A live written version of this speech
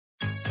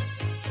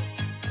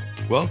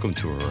Welcome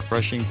to a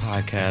refreshing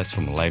podcast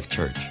from Life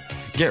Church.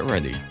 Get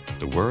ready.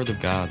 The Word of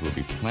God will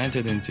be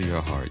planted into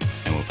your heart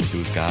and will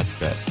produce God's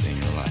best in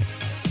your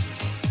life.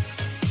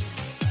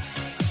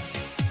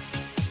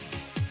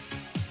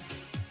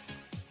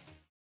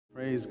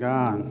 Praise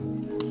God.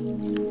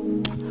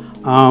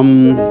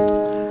 I'm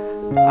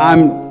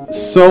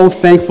so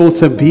thankful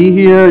to be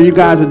here. You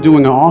guys are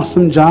doing an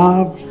awesome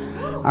job.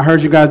 I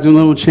heard you guys doing a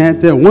little chant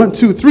there. 1,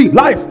 2, 3,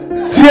 life.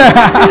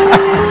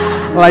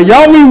 Like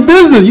y'all mean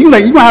business. You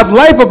gonna have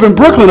life up in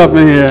Brooklyn up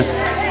in here.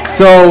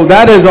 So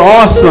that is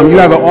awesome. You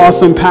have an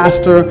awesome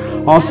pastor,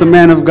 awesome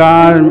man of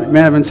God,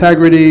 man of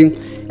integrity.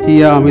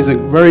 He's a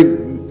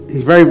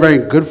very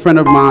good friend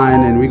of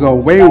mine, and we go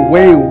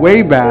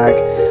way back.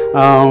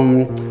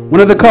 One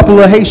of the couple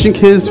of Haitian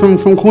kids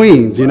from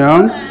Queens, you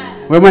know.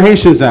 Where my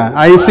Haitians at?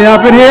 Are you see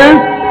up in here?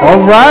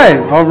 All right.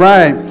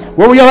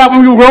 Where were y'all at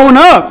when we were growing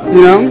up?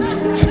 You know.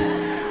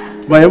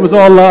 But it was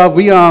all love.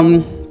 We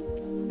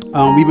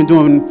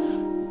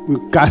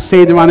got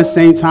saved around the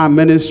same time,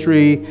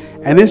 ministry,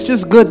 and it's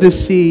just good to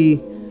see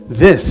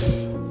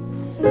this.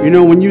 You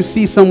know, when you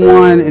see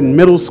someone in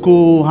middle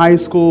school, high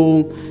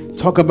school,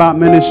 talk about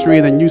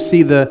ministry, then you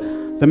see the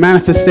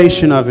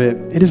manifestation of it,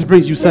 it just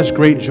brings you such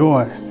great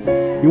joy.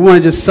 You want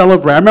to just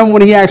celebrate. I remember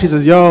when he actually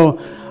says, yo,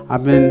 I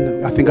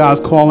think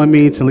God's calling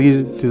me to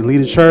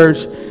lead a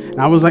church, and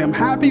I was like, I'm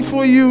happy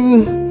for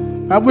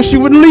you. I wish you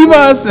wouldn't leave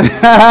us.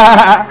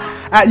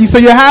 So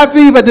you're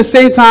happy, but at the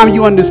same time,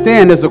 you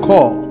understand there's a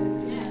call.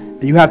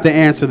 You have to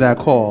answer that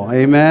call.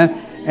 Amen.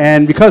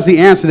 And because he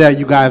answered that,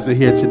 you guys are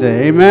here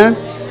today. Amen.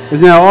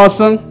 Isn't that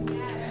awesome?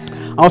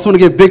 I also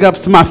want to give big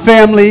ups to my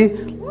family.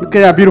 Look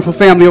at that beautiful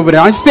family over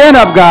there. Stand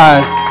up,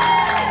 guys.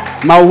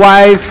 My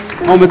wife,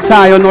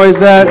 Omatayo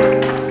Noisette.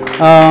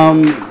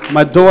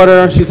 My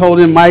daughter, she's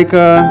holding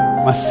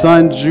Micah. My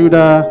son,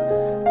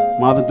 Judah.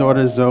 My other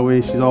daughter,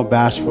 Zoe. She's all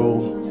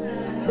bashful.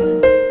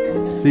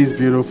 She's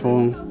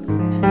beautiful.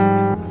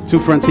 2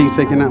 front teeth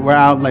we're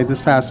out like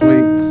this past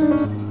week.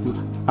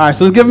 All right,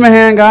 so let's give them a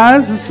hand,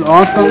 guys. This is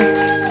awesome.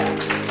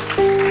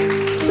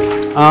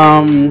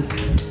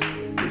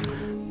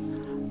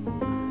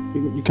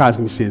 You guys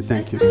can see it.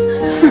 Thank you.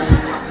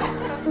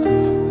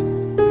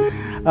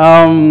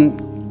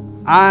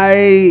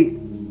 I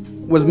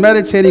was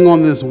meditating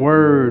on this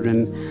word,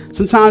 and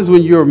sometimes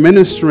when you're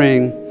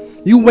ministering,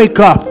 you wake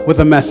up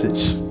with a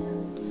message.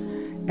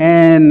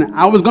 And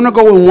I was going to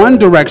go in one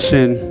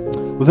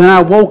direction, but then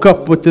I woke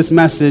up with this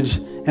message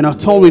in a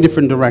totally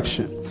different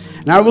direction.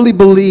 And I really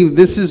believe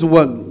this is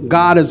what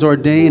God has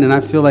ordained, and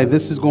I feel like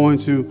this is going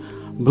to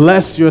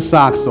bless your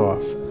socks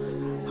off.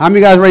 How many of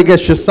you guys ready to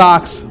get your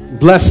socks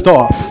blessed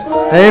off?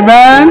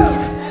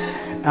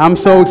 Amen? I'm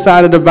so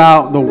excited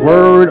about the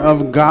Word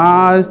of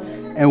God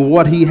and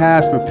what He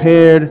has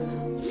prepared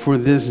for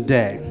this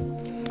day.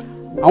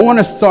 I want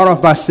to start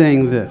off by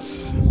saying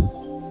this.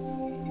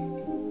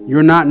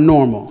 You're not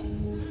normal.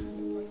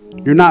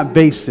 You're not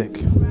basic.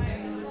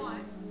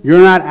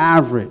 You're not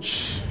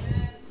average.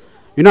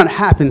 You're not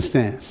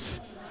happenstance.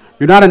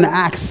 You're not an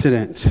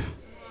accident.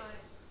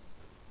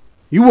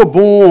 You were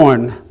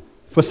born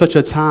for such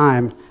a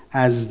time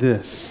as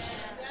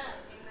this.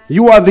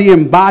 You are the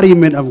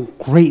embodiment of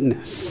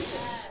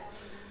greatness.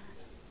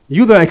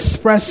 You the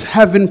express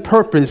heaven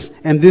purpose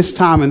in this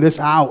time and this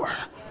hour.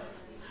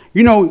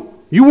 You know,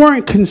 you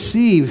weren't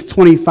conceived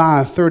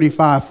 25,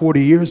 35,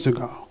 40 years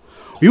ago.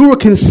 You were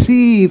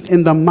conceived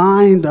in the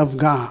mind of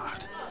God.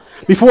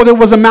 Before there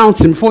was a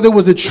mountain, before there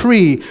was a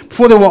tree,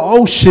 before there were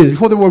oceans,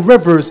 before there were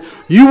rivers,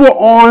 you were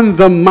on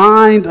the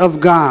mind of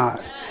God.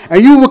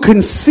 And you were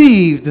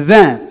conceived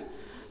then,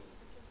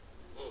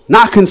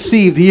 not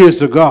conceived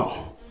years ago.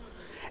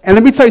 And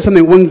let me tell you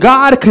something. When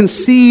God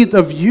conceived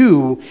of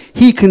you,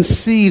 He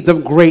conceived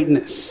of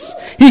greatness.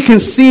 He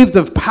conceived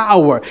of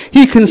power.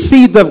 He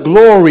conceived of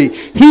glory.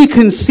 He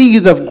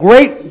conceived of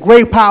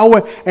great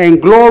power and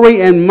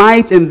glory and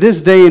might in this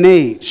day and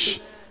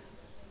age.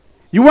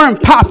 You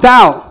weren't popped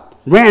out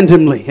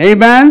randomly.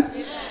 Amen?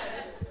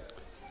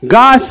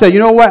 God said, you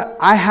know what?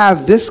 I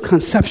have this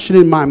conception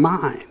in my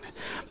mind,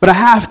 but I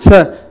have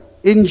to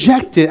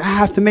inject it. I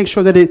have to make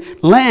sure that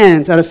it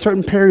lands at a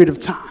certain period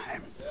of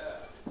time.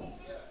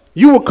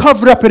 You were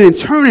covered up in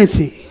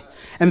eternity,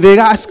 and they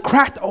got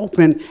cracked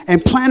open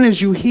and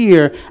planted you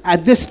here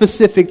at this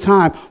specific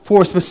time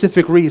for a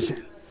specific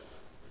reason.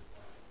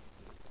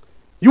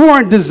 You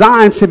weren't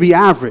designed to be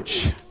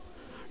average.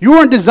 You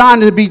weren't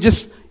designed to be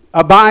just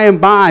a by and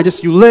by,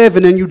 just you live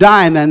and then you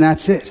die and then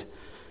that's it.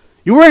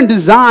 You weren't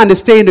designed to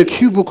stay in a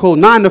cubicle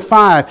 9 to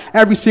 5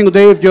 every single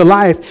day of your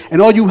life,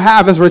 and all you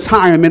have is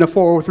retirement, a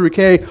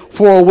 403k,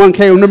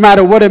 401k, no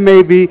matter what it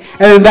may be, and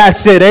then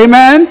that's it.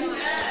 Amen?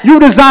 You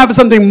were designed for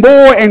something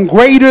more and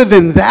greater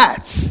than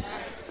that.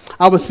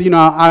 I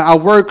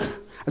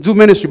do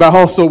ministry, but I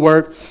also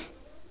work.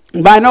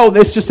 But I know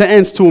it's just an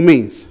ends to a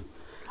means.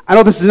 I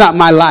know this is not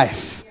my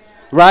life,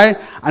 right?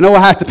 I know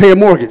I have to pay a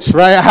mortgage,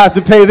 right? I have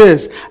to pay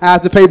this. I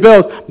have to pay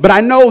bills. But I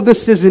know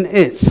this isn't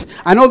it.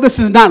 I know this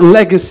is not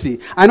legacy.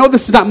 I know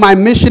this is not my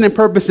mission and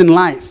purpose in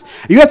life.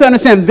 You have to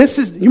understand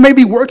you may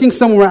be working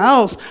somewhere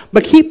else,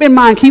 but keep in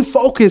mind, keep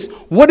focused.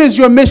 What is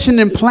your mission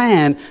and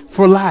plan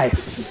for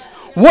life?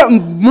 What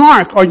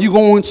mark are you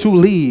going to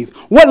leave?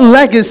 What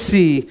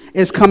legacy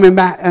is coming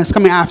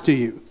after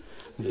you?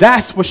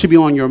 That's what should be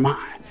on your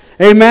mind.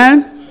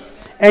 Amen?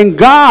 And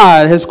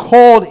God has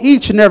called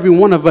each and every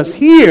one of us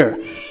here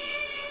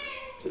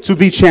to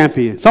be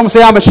champions. Someone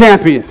say, I'm a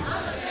champion.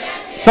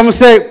 Someone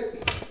say,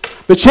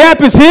 the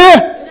champ is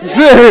here.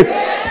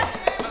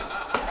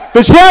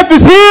 The champ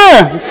is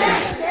here.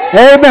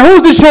 Amen.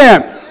 Who's the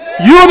champ?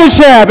 You're the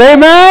champ.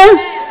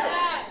 Amen.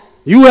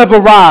 You have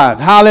arrived.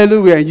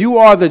 Hallelujah. And you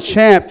are the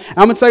champ.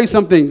 I'm going to tell you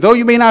something. Though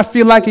you may not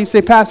feel like it, you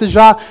say, Pastor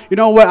Jacques, you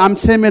know what? I'm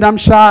timid. I'm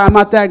shy. I'm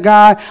not that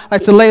guy. I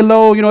like to lay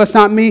low. You know, it's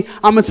not me.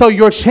 I'm going to tell you,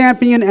 you're a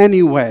champion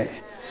anyway.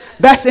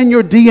 That's in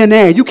your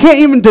DNA. You can't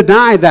even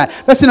deny that.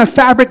 That's in the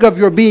fabric of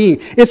your being.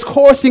 It's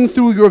coursing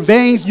through your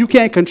veins. You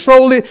can't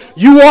control it.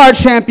 You are a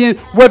champion,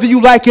 whether you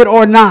like it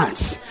or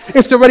not.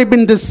 It's already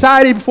been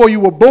decided before you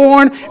were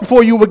born,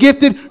 before you were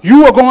gifted.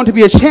 You are going to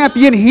be a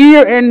champion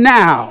here and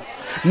now.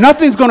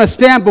 Nothing's going to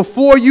stand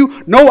before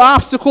you. No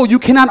obstacle you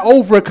cannot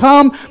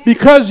overcome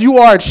because you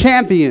are a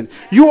champion.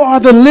 You are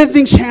the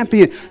living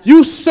champion.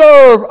 You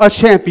serve a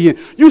champion.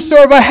 You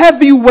serve a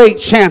heavyweight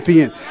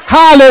champion.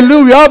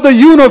 Hallelujah, of the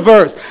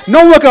universe.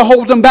 No one can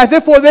hold them back.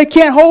 Therefore, they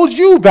can't hold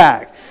you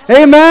back.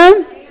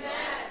 Amen?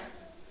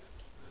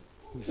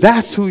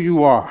 That's who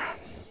you are.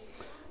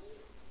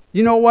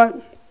 You know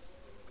what?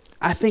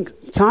 I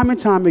think time and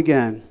time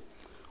again,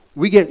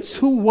 we get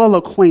too well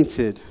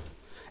acquainted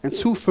and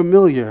too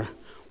familiar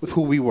with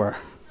who we were.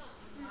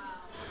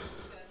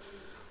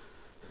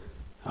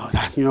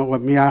 You know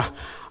what,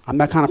 I'm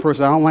that kind of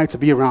person. I don't like to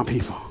be around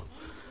people.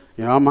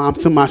 You know, I'm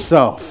to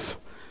myself.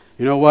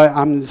 You know what,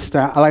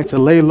 I like to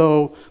lay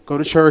low, go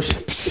to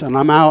church, and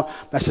I'm out.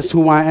 That's just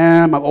who I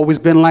am. I've always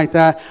been like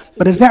that.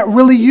 But is that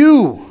really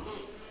you?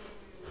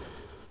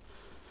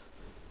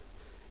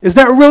 Is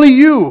that really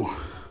you?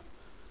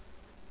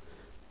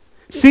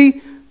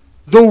 See,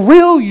 the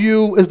real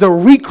you is the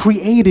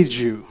recreated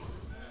you.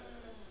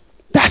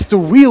 That's the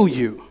real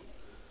you.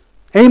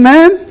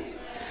 Amen?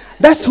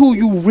 That's who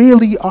you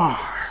really are.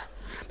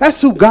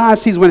 That's who God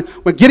sees. When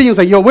Gideon was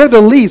like, yo, we're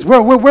the least.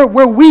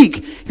 We're weak.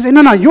 He said,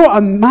 no, you're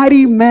a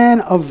mighty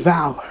man of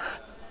valor.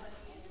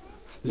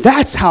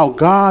 That's how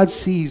God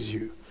sees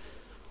you.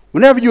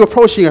 Whenever you're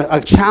approaching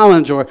a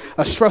challenge or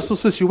a stressful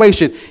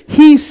situation,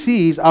 he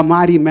sees a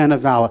mighty man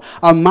of valor,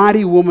 a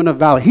mighty woman of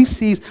valor. He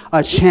sees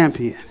a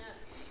champion.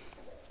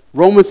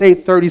 Romans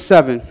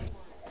 8:37.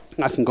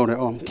 I can go there.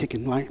 Oh, I'm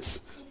kicking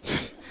lights.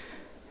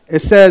 It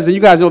says, and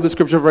you guys know this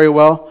scripture very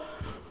well.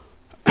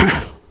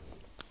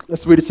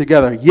 Let's read it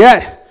together.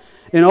 Yet,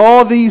 in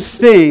all these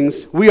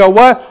things, we are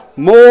what?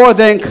 More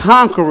than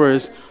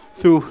conquerors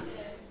through.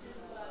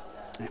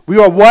 We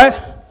are what?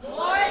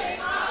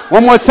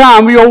 One more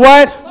time. We are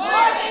what?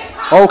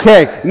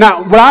 Okay.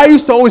 Now, what I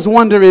used to always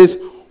wonder is,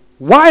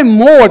 why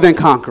more than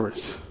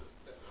conquerors?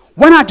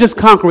 Why not just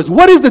conquerors?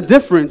 What is the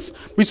difference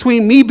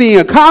between me being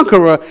a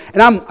conqueror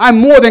and I'm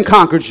more than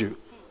conquered you?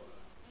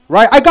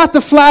 Right? I got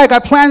the flag, I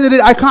planted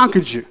it, I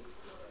conquered you.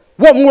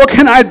 What more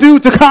can I do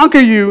to conquer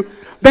you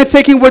than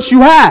taking what you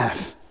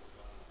have?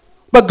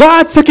 But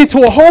God took it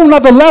to a whole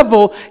nother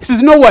level. He says,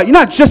 you know what? You're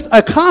not just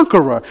a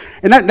conqueror.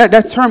 And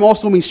that term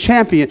also means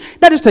champion.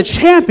 Not just a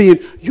champion,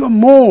 you're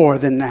more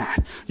than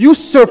that. You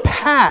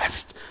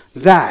surpassed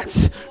that.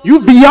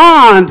 You're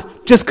beyond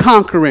just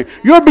conquering.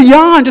 You're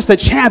beyond just a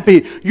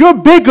champion. You're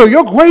bigger.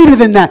 You're greater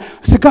than that.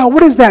 I said, God, what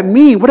does that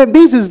mean? What it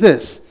means is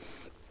this.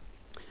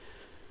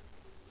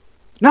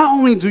 Not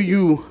only do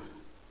you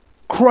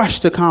crush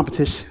the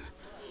competition.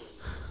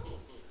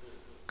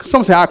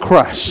 Someone say, I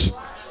crush.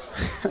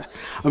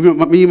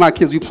 Me and my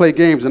kids, we play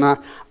games, and I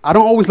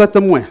don't always let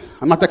them win.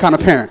 I'm not that kind of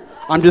parent.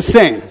 I'm just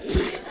saying.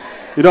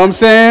 You know what I'm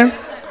saying?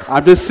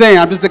 I'm just saying.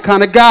 I'm just the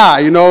kind of guy,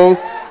 you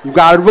know. You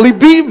got to really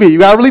beat me. You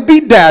got to really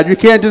beat Dad. You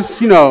can't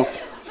just, you know.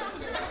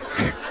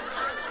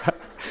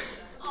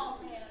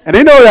 And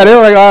they know that.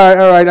 They're like,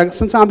 all right.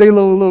 Sometimes they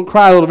little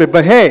cry a little bit.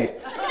 But hey,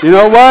 you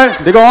know what?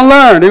 They're going to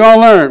learn. They're going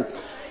to learn.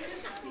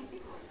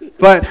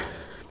 But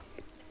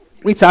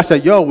I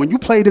said, yo, when you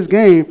play this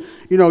game,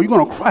 you know, you're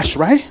going to crush,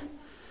 right?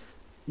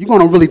 You're going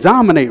to really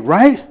dominate,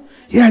 right?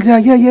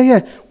 Yeah.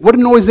 What do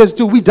noises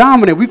do? We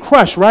dominate. We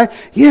crush, right?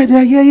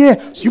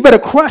 Yeah. So you better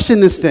crush in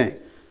this thing.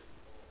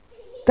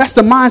 That's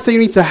the mindset you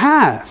need to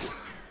have.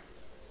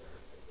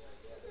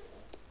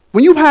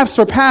 When you have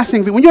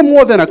surpassing, when you're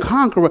more than a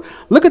conqueror,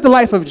 look at the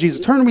life of Jesus.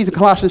 Turn to me to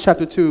Colossians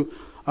chapter 2,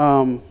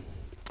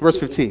 verse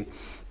 15.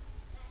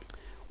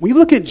 When you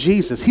look at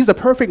Jesus, he's the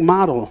perfect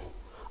model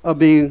of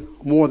being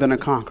more than a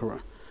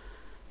conqueror.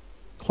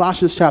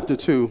 Colossians chapter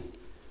 2,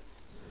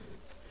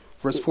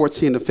 verse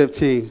 14 to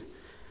 15.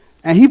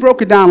 And he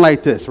broke it down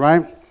like this,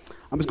 right?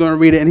 I'm just going to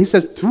read it. And he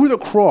says, through the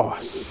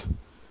cross,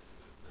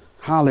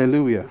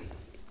 hallelujah,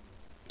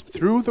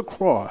 through the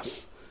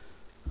cross,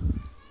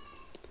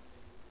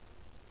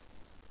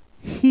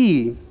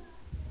 he,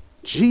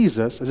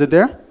 Jesus, is it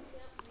there?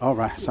 All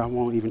right, so I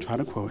won't even try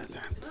to quote it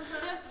then.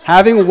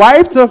 Having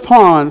wiped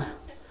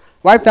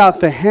out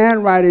the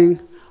handwriting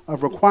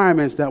of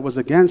requirements that was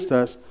against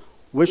us,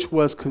 which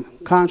was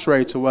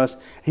contrary to us,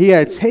 he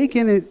had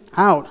taken it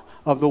out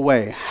of the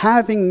way,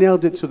 having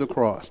nailed it to the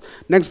cross.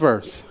 Next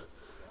verse.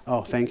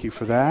 Oh, thank you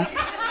for that.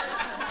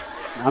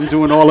 I'm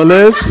doing all of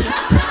this.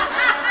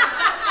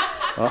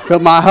 I feel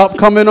my help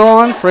coming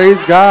on.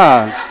 Praise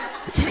God.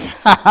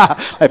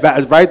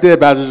 Right there,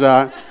 Pastor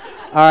John.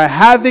 All right,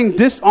 having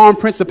disarmed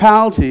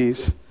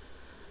principalities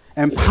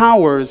and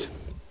powers,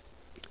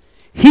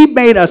 he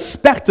made a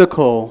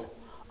spectacle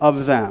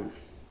of them,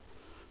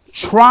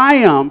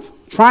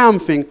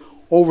 triumphing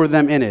over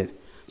them in it.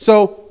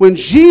 So when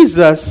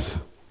Jesus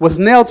was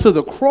nailed to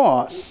the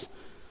cross,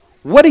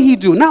 what did he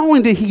do? Not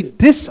only did he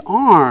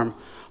disarm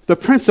the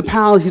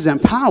principalities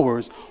and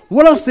powers,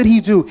 what else did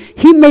he do?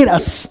 He made a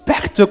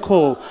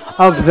spectacle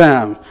of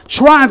them,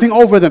 triumphing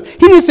over them. He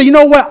didn't say, you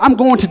know what, I'm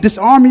going to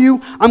disarm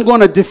you. I'm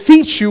going to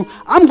defeat you.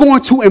 I'm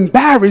going to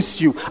embarrass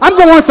you. I'm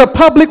going to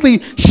publicly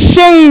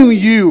shame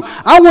you.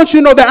 I want you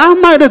to know that I'm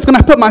not just going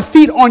to put my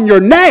feet on your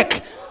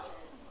neck.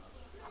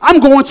 I'm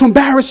going to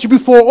embarrass you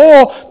before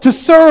all to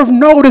serve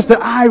notice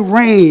that I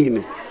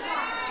reign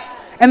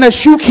and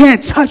that you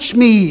can't touch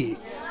me.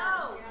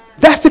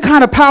 That's the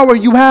kind of power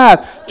you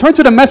have. Turn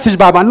to the Message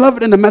Bible. I love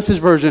it in the Message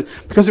version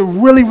because it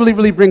really, really,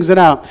 really brings it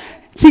out.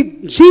 See,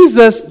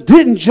 Jesus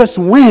didn't just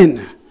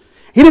win.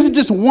 He doesn't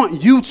just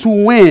want you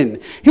to win.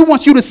 He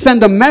wants you to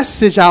send a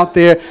message out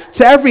there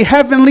to every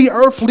heavenly,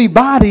 earthly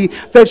body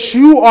that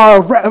you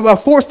are a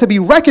force to be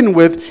reckoned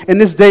with in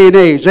this day and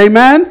age.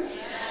 Amen?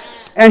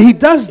 And he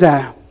does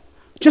that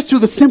just through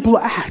the simple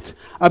act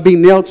of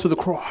being nailed to the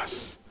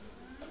cross.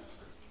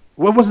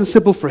 Well, it wasn't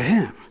simple for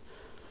him.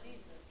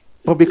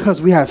 But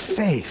because we have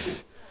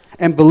faith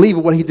and believe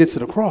in what he did to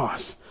the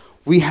cross,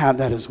 we have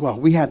that as well.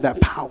 We have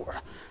that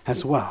power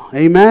as well.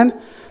 Amen?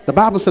 The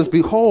Bible says,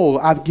 behold,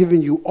 I've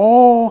given you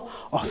all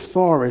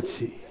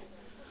authority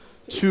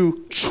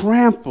to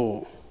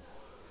trample,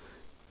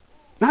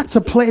 not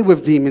to play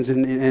with demons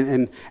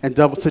and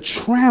devils, to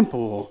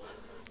trample.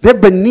 They're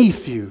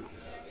beneath you.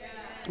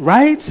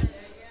 Right?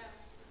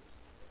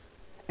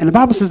 And the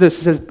Bible says this,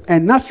 it says,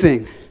 and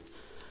nothing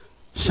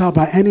shall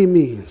by any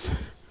means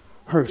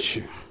hurt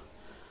you.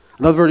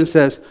 Another version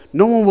says,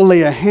 no one will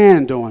lay a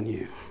hand on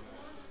you.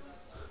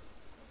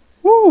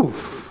 Woo.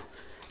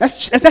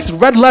 That's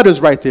red letters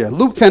right there.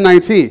 Luke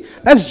 10:19.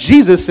 That's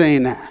Jesus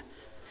saying that.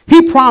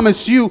 He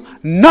promised you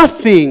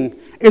nothing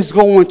is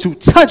going to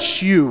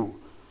touch you.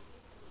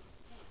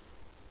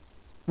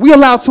 We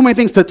allow too many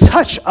things to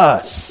touch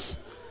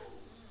us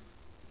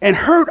and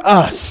hurt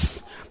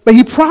us. But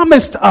he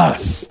promised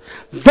us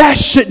that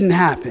shouldn't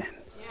happen.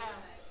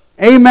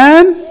 Yeah.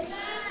 Amen?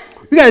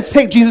 We got to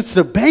take Jesus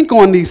to the bank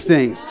on these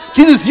things.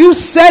 Jesus, you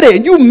said it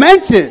and you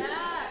meant it.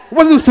 It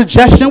wasn't a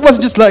suggestion. It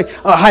wasn't just like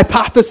a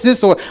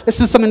hypothesis or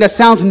this is something that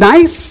sounds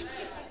nice.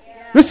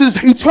 This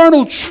is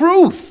eternal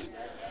truth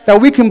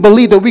that we can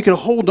believe, that we can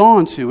hold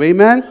on to.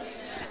 Amen?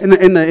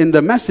 In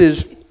the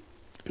Message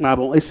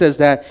Bible, it says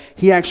that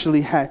he actually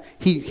had,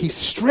 he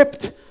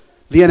stripped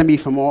the enemy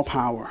from all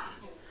power.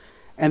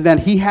 And then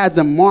he had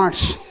them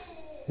march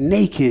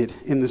naked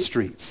in the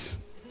streets.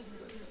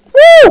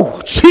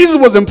 Woo! Jesus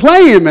wasn't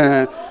playing,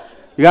 man.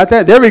 You got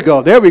that? There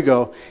we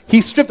go.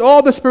 He stripped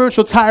all the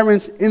spiritual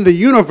tyrants in the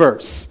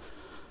universe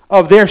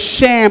of their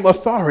sham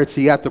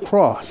authority at the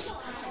cross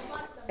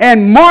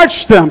and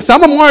marched them. So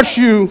I'm going to march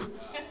you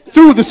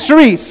through the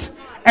streets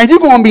and you're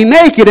going to be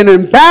naked and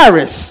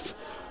embarrassed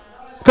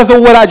because of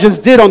what I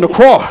just did on the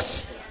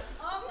cross.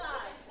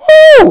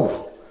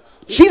 Woo!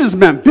 Jesus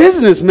meant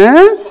business,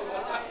 man.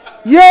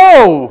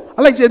 Yo,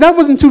 I like that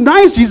wasn't too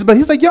nice, Jesus, but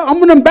he's like, yo, I'm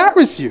going to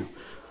embarrass you.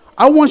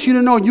 I want you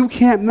to know you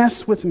can't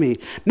mess with me.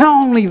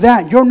 Not only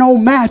that, you're no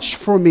match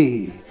for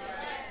me.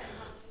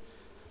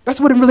 That's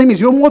what it really means.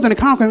 You're more than a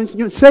conqueror.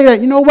 You say that,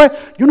 you know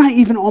what? You're not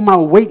even on my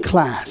weight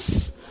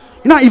class.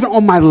 You're not even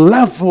on my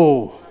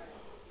level.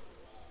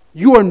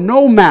 You are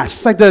no match.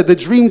 It's like the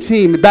Dream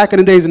Team back in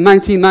the days in the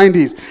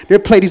 1990s. They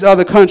played these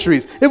other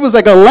countries. It was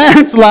like a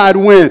landslide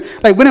win.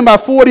 Like winning by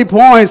 40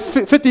 points,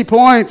 50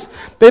 points.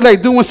 They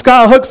like doing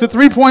sky hooks to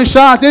 3-point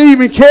shots. They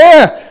didn't even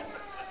care.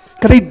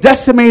 Because they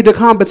decimated the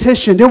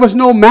competition. There was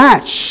no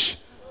match.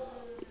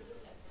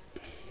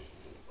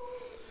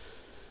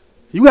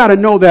 You got to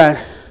know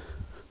that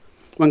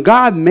when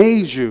God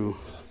made you,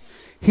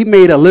 he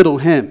made a little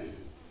him.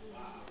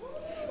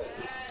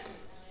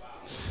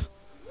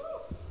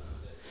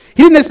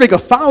 He didn't just make a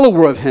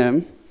follower of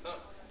him.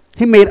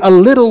 He made a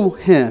little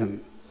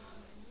him.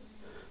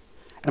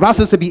 The Bible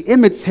says to be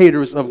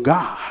imitators of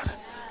God.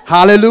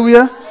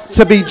 Hallelujah.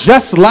 To be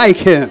just like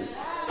him.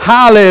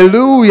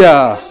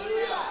 Hallelujah.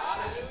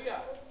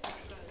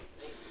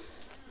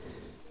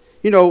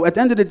 You know, at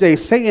the end of the day,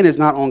 Satan is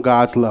not on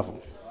God's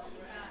level.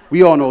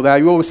 We all know that.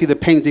 You always see the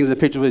paintings and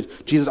pictures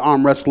with Jesus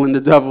arm wrestling the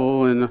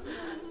devil, and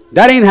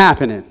that ain't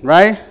happening,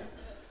 right?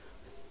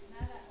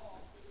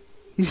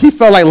 He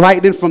felt like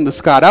lightning from the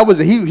sky. That was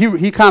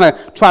he kind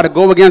of tried to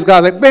go against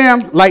God, like bam,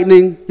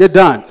 lightning, you're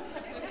done.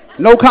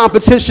 No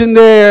competition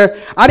there.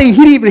 He didn't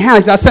even handle it.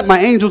 He said, I sent my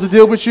angel to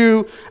deal with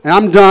you, and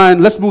I'm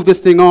done. Let's move this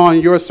thing on.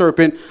 You're a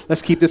serpent.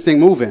 Let's keep this thing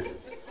moving.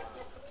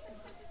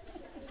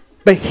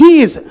 But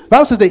the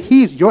Bible says that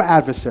he's your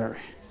adversary.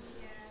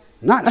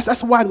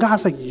 That's why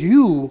God's like,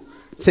 you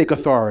take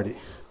authority.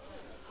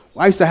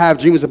 Well, I used to have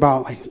dreams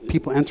about like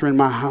people entering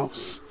my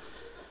house.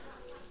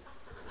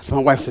 So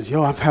my wife says,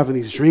 yo, I'm having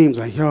these dreams.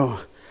 Like, yo.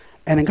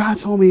 And then God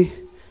told me,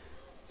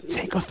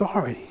 take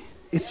authority.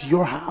 It's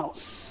your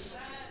house.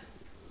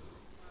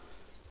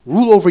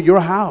 Rule over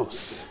your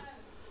house.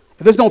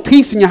 If there's no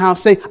peace in your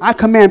house, say, I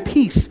command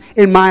peace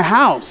in my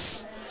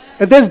house.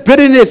 If there's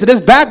bitterness, if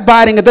there's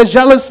backbiting, if there's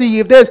jealousy,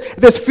 if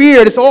there's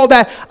fear, it's all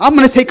that, I'm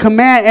going to take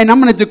command and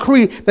I'm going to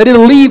decree that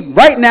it'll leave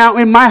right now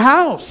in my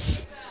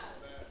house.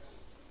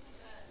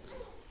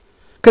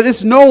 Because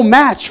it's no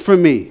match for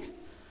me.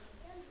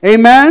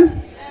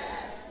 Amen?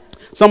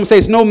 Someone say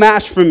it's no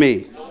match for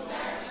me.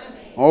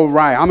 All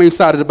right, I'm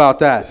excited about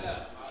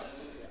that.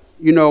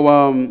 You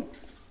know,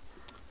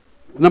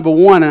 number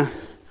one, when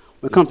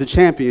it comes to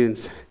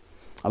champions,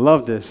 I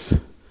love this.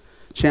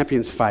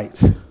 Champions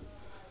fight.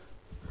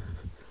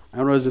 I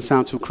know it doesn't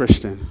sound too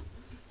Christian,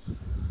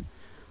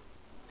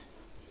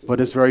 but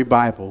it's very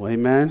Bible.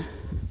 Amen?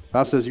 The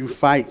Bible says you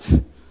fight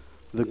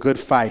the good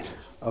fight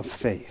of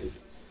faith.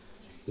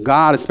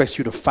 God expects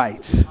you to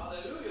fight.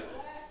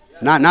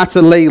 Not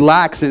to lay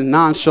lax and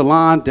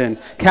nonchalant and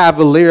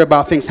cavalier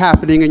about things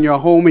happening in your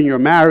home, in your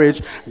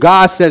marriage.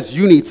 God says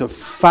you need to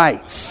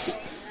fight.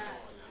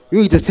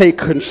 You need to take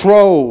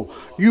control.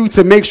 You need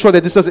to make sure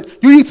that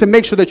you need to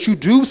make sure that you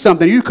do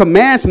something. You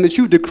command something, that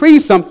you decree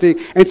something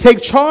and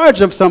take charge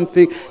of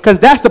something, because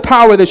that's the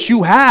power that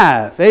you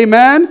have.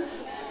 Amen?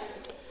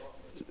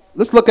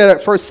 Let's look at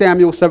it, 1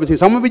 Samuel 17.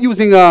 So I'm going to be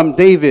using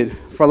David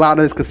for a lot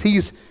of this because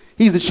he's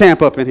the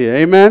champ up in here.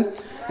 Amen?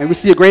 And we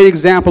see a great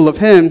example of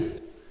him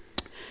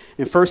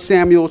in 1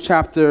 Samuel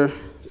chapter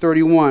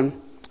 31,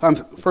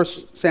 1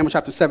 Samuel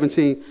chapter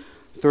 17,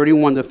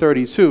 31 to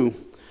 32.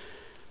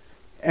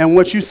 And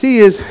what you see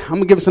is, I'm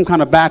going to give you some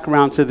kind of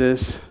background to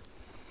this.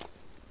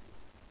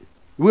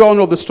 We all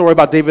know the story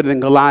about David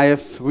and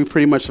Goliath. We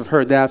pretty much have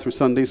heard that through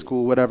Sunday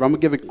school, whatever. I'm going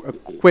to give a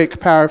quick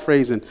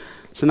paraphrase and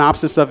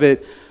synopsis of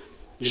it.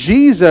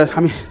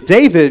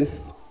 David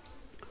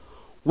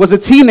was a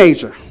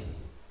teenager,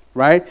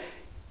 right?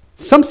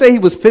 Some say he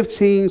was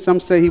 15,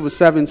 some say he was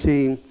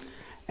 17.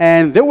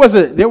 And there was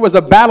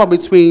a battle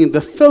between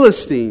the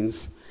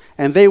Philistines,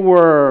 and they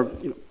were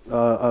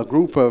a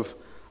group of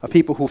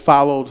people who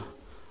followed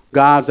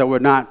gods that were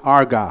not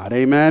our God.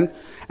 Amen?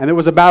 And there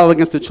was a battle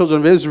against the children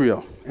of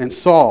Israel and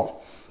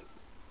Saul.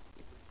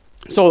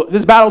 So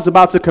this battle is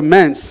about to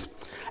commence.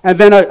 And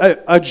then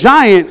a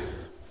giant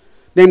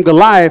named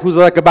Goliath, who's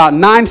like about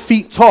 9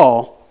 feet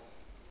tall,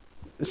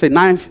 let's say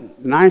 9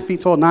 feet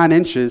tall, 9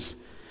 inches,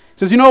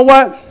 says, you know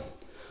what?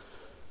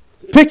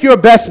 Pick your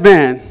best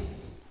man,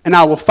 and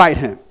I will fight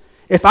him.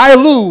 If I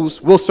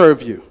lose, we'll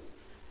serve you.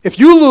 If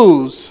you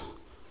lose,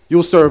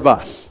 you'll serve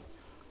us.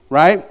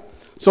 Right?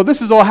 So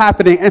this is all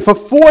happening. And for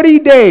 40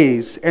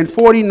 days and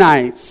 40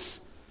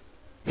 nights,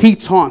 he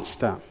taunts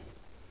them.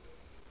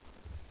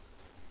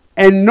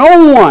 And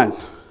no one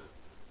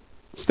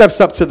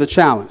steps up to the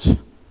challenge.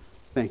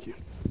 Thank you.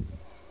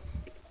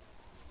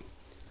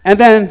 And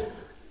then,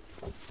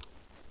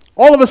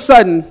 all of a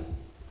sudden,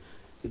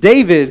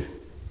 David,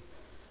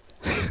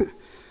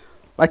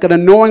 like an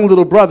annoying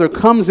little brother,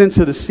 comes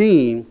into the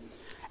scene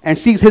and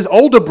sees his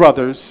older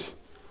brothers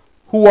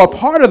who are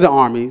part of the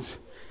armies.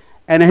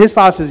 And then his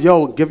father says,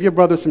 yo, give your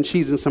brother some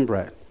cheese and some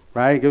bread,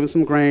 right? Give him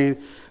some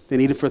grain. They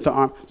need it for the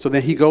army. So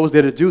then he goes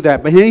there to do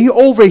that. But then he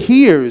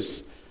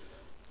overhears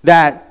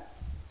that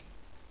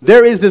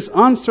there is this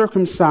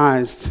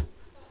uncircumcised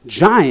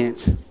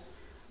giant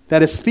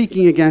that is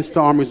speaking against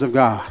the armies of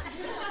God.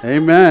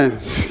 Amen.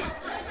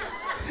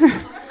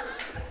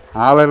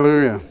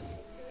 Hallelujah.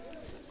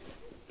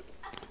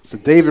 It's a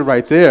David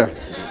right there.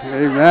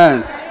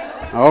 Amen.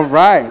 All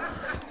right.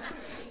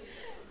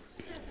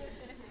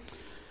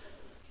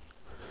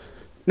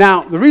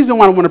 Now, the reason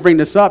why I want to bring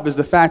this up is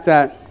the fact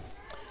that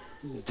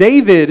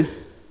David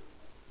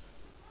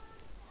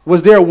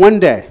was there one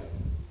day,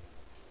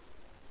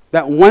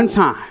 that one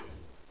time,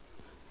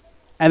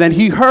 and then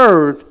he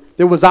heard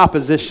there was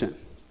opposition.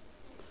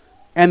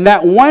 And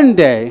that one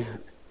day,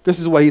 this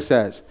is what he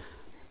says.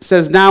 It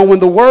says, now when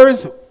the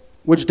words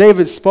which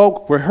David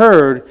spoke were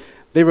heard,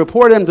 they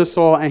reported them to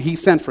Saul, and he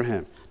sent for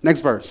him. Next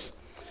verse.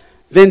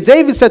 Then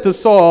David said to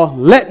Saul,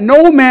 let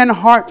no man's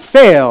heart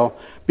fail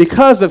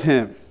because of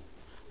him.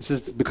 This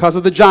is because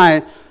of the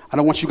giant. I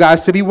don't want you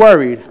guys to be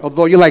worried,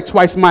 although you're like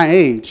twice my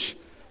age.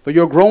 Though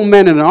you're grown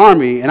men in an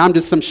army, and I'm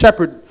just some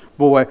shepherd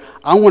boy,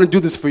 I want to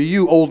do this for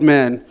you old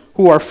men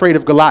who are afraid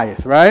of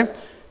Goliath, right?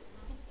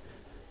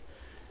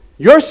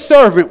 Your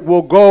servant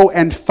will go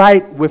and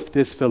fight with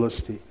this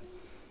Philistine.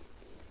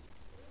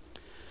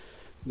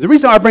 The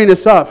reason I bring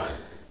this up,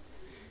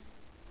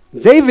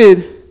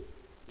 David,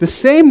 the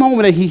same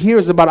moment that he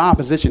hears about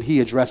opposition, he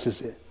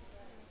addresses it.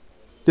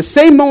 The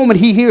same moment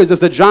he hears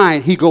there's a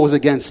giant, he goes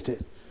against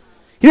it.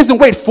 He doesn't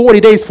wait 40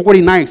 days,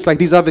 40 nights like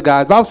these other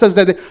guys. The Bible says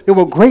that they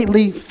were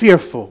greatly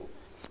fearful.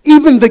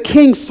 Even the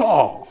king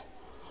Saul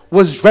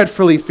was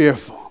dreadfully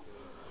fearful.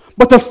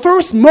 But the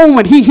first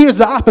moment he hears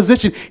the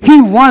opposition,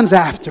 he runs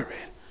after it.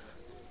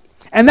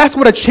 And that's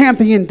what a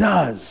champion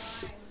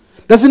does.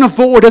 Doesn't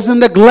avoid, doesn't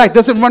neglect,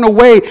 doesn't run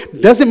away,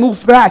 doesn't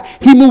move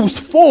back. He moves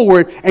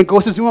forward and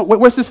goes,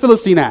 where's this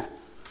Philistine at?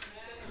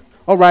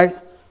 All right,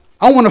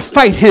 I want to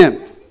fight him.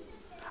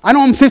 I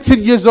know I'm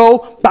 15 years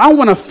old, but I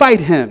want to fight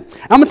him.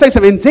 I'm going to tell you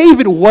something.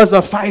 David was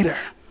a fighter.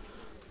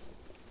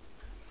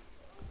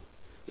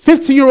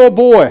 15-year-old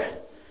boy,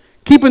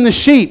 keeping the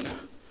sheep.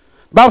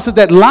 The Bible says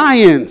that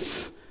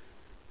lions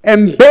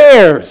and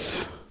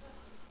bears,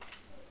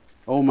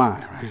 oh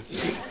my,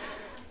 right?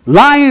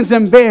 Lions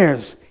and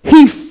bears,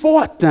 he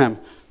fought them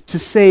to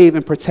save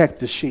and protect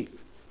the sheep.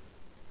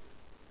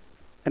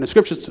 And the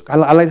scriptures, I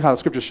like how the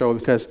scriptures show it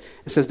because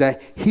it says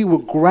that he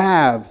would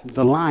grab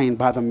the lion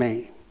by the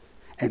mane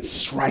and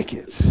strike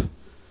it.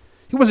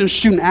 He wasn't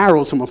shooting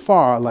arrows from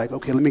afar like,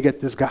 okay, let me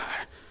get this guy.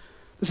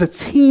 This is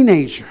a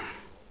teenager.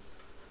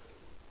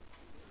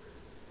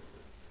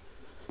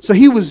 So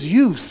he was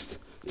used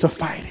to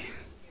fighting.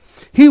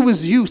 He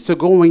was used to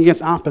going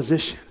against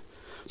opposition.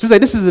 So he's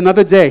like, this is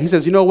another day. He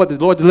says, you know what? The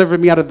Lord delivered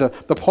me out of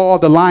the paw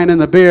of the lion and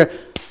the bear.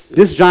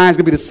 This giant's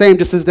going to be the same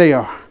just as they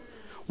are.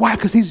 Why?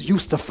 Because he's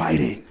used to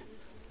fighting.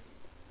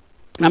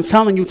 And I'm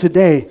telling you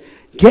today,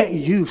 get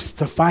used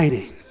to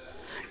fighting.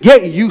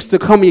 Get used to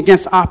coming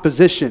against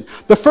opposition.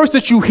 The first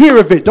that you hear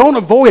of it, don't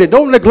avoid it.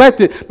 Don't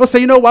neglect it. Don't say,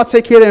 you know what, I'll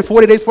take care of that in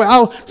 40 days.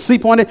 I'll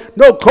sleep on it.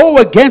 No, go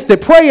against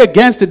it. Pray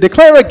against it.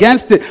 Declare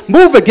against it.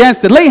 Move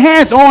against it. Lay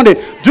hands on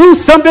it. Do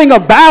something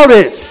about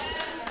it.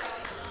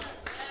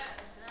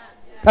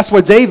 That's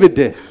what David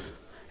did.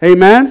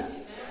 Amen?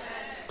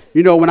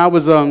 You know, when I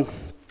was,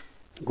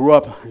 grew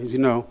up, as you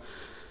know,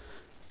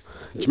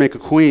 Jamaica,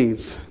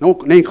 Queens. No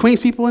name Queens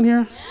people in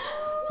here?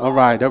 All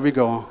right, there we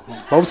go.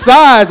 Both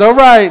sides, all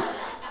right.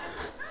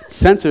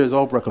 Center is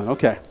all Brooklyn,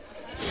 okay.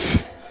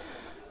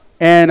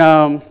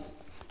 And,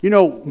 you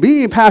know,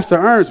 me and Pastor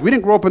Ernst, we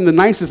didn't grow up in the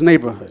nicest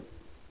neighborhood,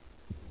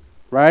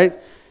 right?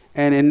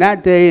 And in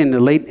that day, in the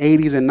late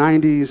 80s and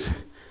 90s,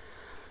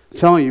 I'm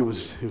telling you, it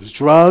was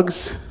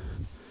drugs.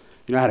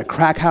 You know, I had a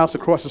crack house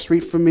across the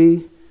street from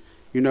me.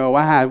 You know,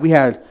 we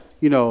had,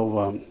 you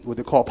know, what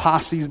they call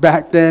posses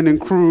back then and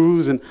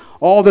crews and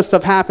all this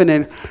stuff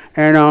happening.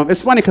 And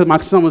it's funny because my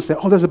son would say,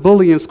 oh, there's a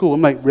bully in school.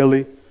 I'm like,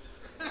 really?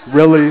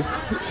 Really?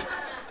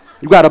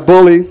 You got a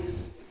bully?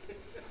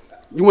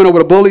 You want to know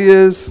what a bully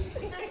is?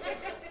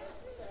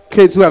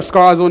 Kids who have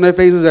scars on their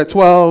faces at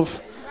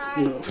 12,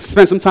 you know,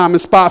 spent some time in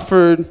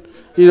Spofford,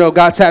 you know,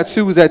 got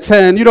tattoos at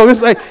 10. You know,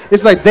 it's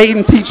like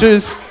dating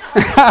teachers.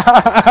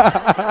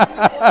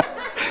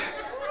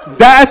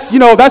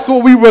 That's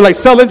what we were like,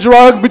 selling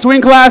drugs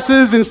between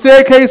classes and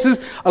staircases.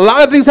 A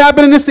lot of things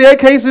happen in the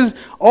staircases.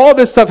 All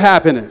this stuff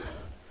happening.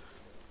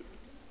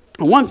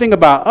 And one thing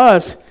about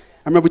us,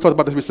 I remember we talked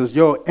about this. We says,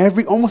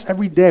 almost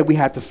every day we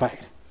had to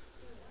fight.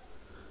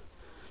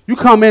 You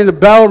come in, the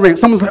bell rings.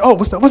 Someone's like, oh,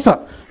 what's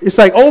up? It's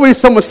like always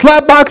someone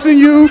slapboxing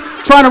you,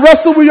 trying to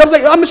wrestle with you. I was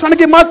like, I'm just trying to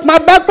get my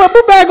back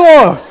bag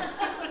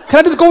off. Can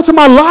I just go to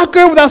my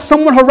locker without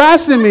someone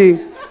harassing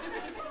me?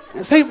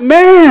 And say,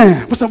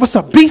 man, what's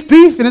up, beef?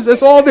 And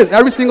it's all this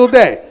every single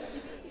day.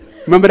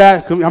 Remember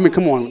that? I mean,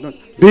 come on.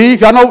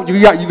 Beef, y'all know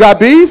you got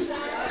beef?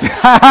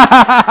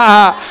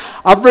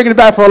 I'm bringing it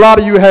back for a lot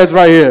of you heads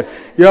right here.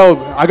 Yo,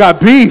 I got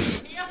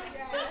beef.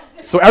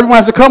 So everyone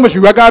has to come with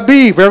you. I got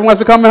beef. Everyone has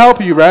to come and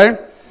help you, right?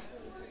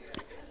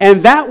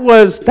 And that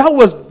was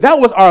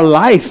our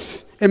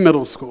life in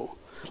middle school.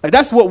 Like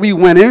that's what we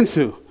went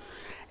into.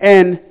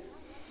 And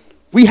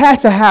we had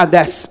to have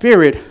that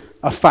spirit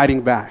of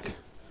fighting back.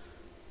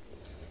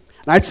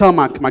 And I tell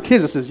my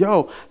kids, I says,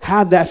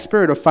 have that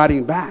spirit of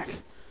fighting back.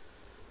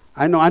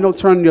 I know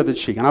turn the other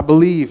cheek, and I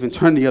believe in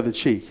turn the other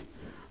cheek,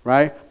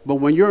 right? But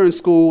when you're in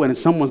school and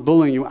someone's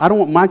bullying you, I don't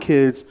want my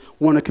kids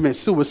want to commit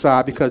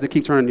suicide because they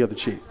keep turning the other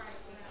cheek.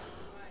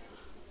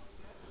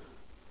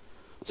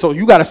 So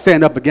you got to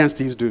stand up against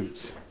these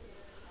dudes,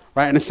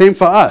 right? And the same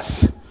for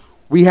us.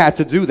 We had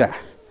to do that.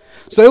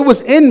 So it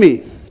was in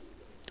me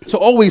to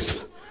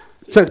always,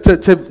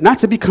 to not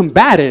to be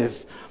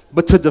combative,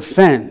 but to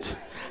defend.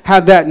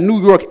 Have that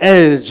New York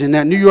edge and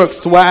that New York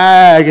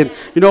swag and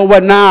you know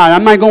what,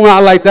 I'm not going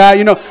out like that.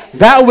 You know,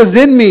 that was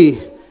in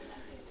me.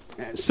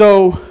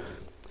 So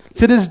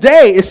to this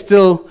day, it's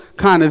still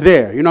kind of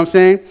there. You know what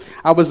I'm saying?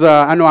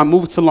 I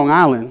moved to Long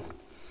Island,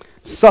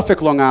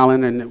 Suffolk, Long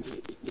Island, and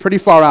pretty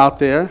far out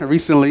there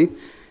recently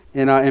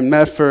in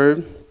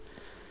Medford.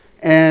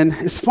 And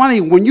it's funny,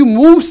 when you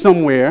move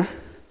somewhere,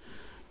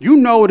 you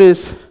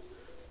notice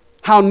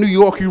how New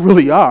York you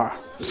really are.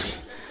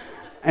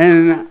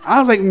 And I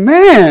was like,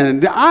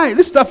 man,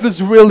 this stuff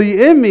is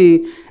really in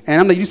me.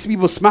 And I'm like, you see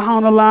people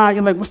smiling a lot.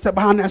 You're like, what's that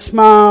behind that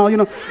smile? You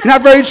know, you're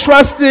not very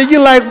trusted.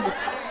 You're like,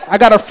 I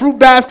got a fruit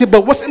basket,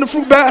 but what's in the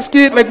fruit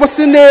basket? Like, what's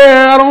in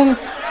there? I don't,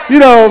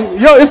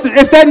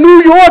 it's that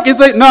New York. It's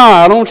like,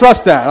 nah, I don't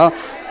trust that.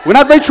 We're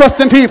not very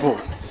trusting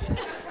people.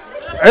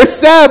 It's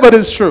sad, but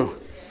it's true.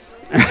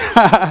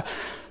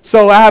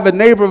 So I have a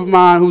neighbor of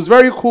mine who's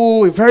very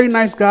cool, a very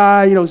nice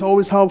guy, he's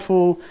always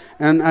helpful.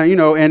 And,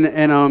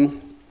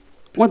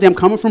 one day I'm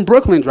coming from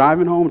Brooklyn,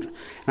 driving home, and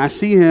I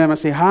see him, I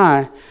say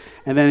hi,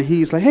 and then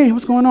he's like, hey,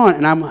 what's going on?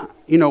 And I'm,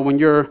 when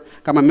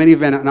got my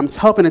minivan, and I'm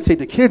helping to take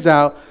the kids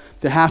out,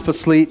 they're half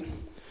asleep.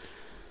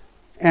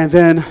 And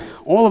then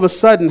all of a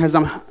sudden, as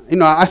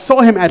I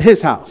saw him at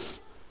his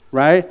house,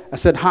 right? I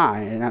said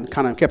hi, and I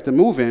kind of kept it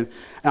moving. And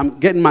I'm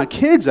getting my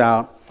kids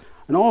out,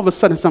 and all of a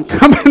sudden, as I'm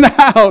coming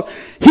out,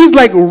 he's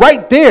like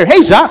right there.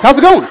 Hey, Jacques, how's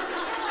it going?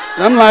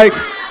 And I'm like,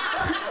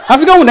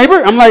 how's it going, neighbor?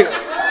 I'm like,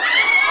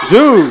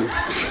 dude,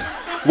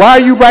 why are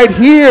you right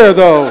here,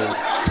 though?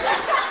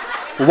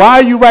 Why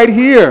are you right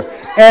here?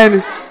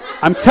 And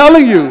I'm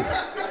telling you,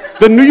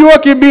 the New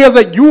York in me is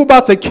like, you were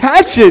about to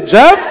catch it,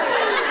 Jeff.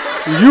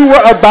 You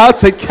were about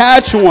to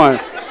catch one.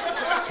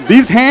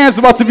 These hands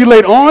are about to be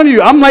laid on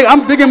you.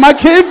 I'm digging my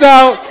kids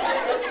out.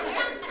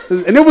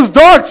 And it was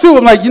dark, too.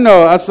 I'm like,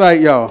 I was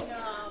like, yo,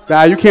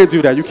 nah, you can't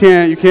do that. You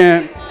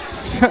can't.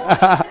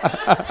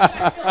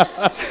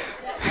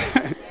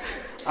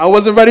 I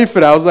wasn't ready for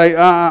that. I was like,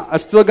 I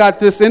still got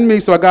this in me,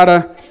 so I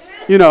gotta,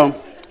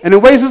 and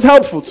in ways it's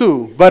helpful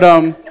too. But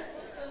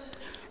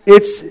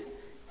it's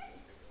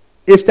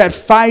that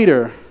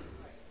fighter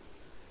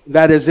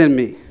that is in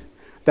me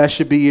that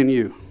should be in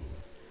you.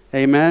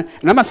 Amen.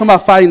 And I'm not talking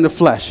about fighting the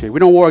flesh here. We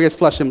don't war against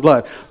flesh and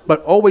blood,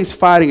 but always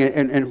fighting it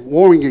and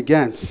warring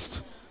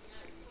against.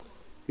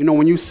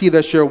 When you see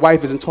that your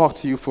wife hasn't talked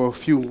to you for a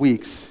few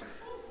weeks,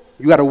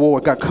 you got to war,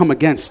 got to come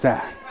against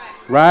that,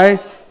 right?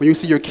 When you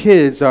see your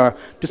kids are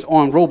just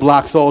on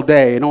Roblox all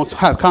day and don't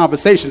have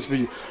conversations for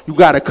you, you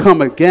got to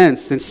come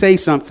against and say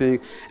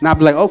something. And I'll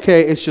be like,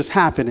 okay, it's just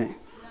happening,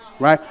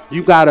 right?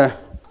 You got to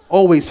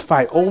always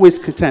fight, always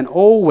contend,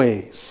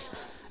 always.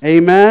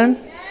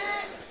 Amen?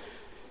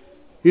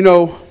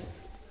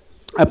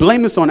 I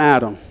blame this on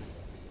Adam.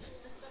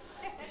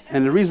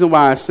 And the reason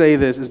why I say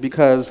this is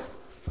because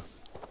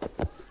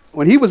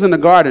when he was in the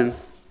garden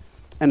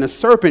and the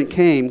serpent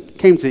came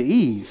to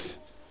Eve,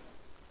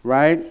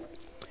 right?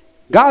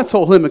 God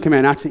told him a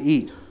command not to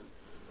eat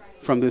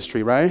from this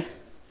tree, right?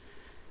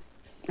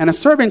 And a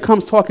serpent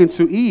comes talking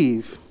to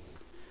Eve,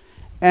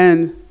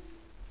 and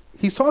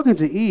he's talking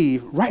to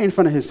Eve right in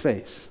front of his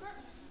face.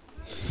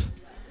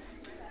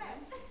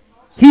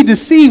 He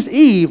deceives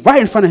Eve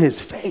right in front of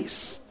his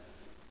face.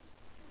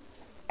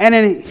 And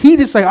then he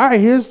just like, all right,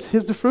 here's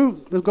the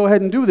fruit. Let's go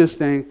ahead and do this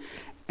thing.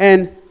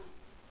 And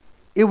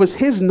it was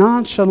his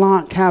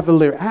nonchalant,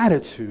 cavalier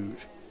attitude.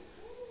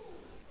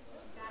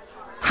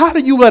 How do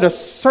you let a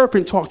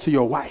serpent talk to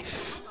your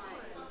wife?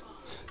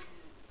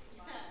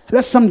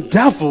 Let some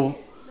devil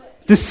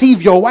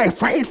deceive your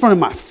wife right in front of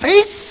my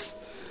face?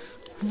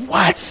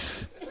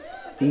 What?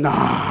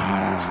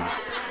 Nah,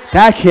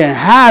 that can't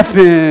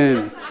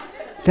happen.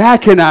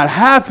 That cannot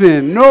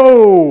happen.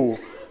 No.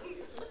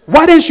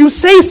 Why didn't you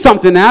say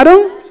something,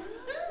 Adam?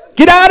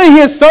 Get out of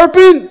here,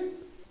 serpent.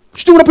 What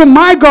you doing up in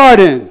my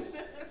garden?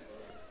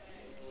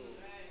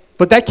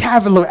 But that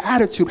cavalier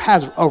attitude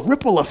has a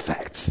ripple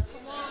effect.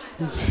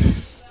 You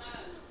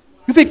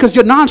think because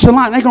you're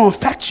nonchalant, ain't going to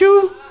affect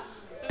you?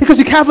 Because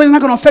you're cavalier, it's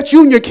not going to affect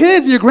you and your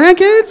kids and your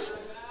grandkids?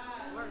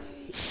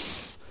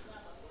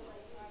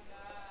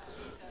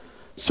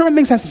 Certain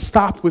things have to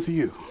stop with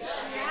you.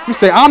 You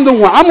say, I'm the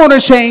one. I'm going to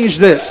change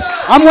this.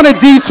 I'm going to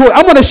detour.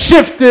 I'm going to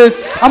shift this.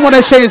 I'm going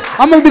to change.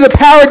 I'm going to be the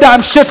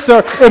paradigm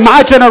shifter in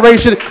my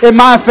generation, in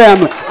my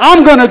family.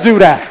 I'm going to do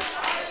that.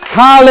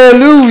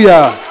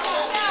 Hallelujah.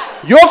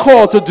 You're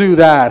called to do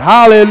that.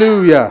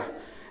 Hallelujah.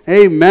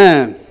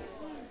 Amen.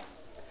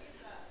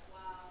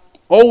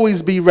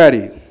 Always be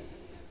ready.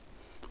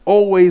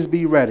 Always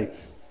be ready.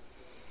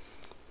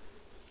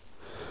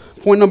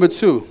 Point number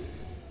 2.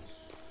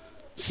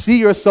 See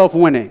yourself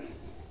winning.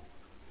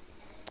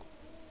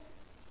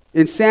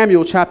 In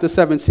Samuel chapter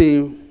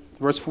 17,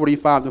 verse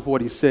 45 to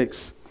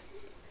 46,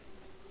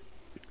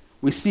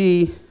 we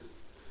see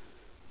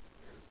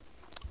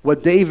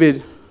what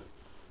David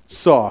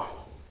saw.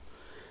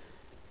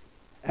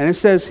 And it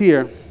says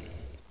here,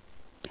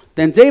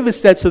 then David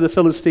said to the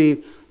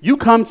Philistine, you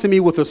come to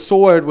me with a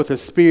sword, with a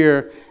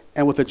spear,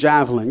 and with a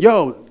javelin.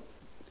 Yo,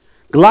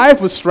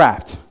 Goliath was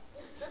strapped.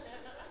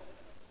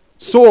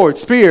 Sword,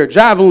 spear,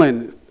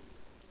 javelin,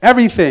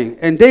 everything.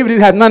 And David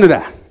didn't have none of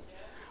that.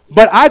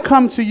 But I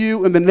come to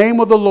you in the name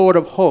of the Lord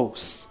of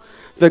hosts,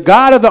 the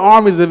God of the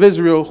armies of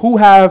Israel,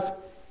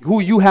 who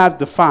you have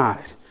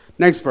defied.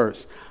 Next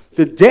verse.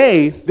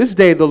 This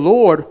day the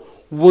Lord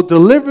will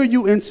deliver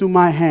you into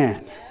my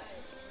hand.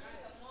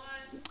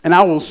 And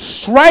I will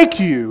strike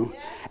you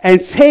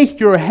and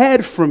take your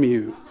head from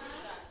you.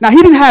 Now, he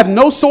didn't have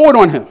no sword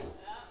on him.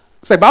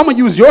 He's like, but I'm going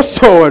to use your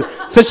sword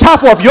to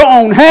chop off your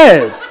own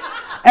head.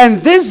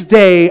 And this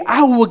day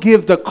I will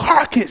give the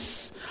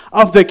carcass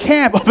of the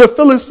camp of the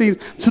Philistines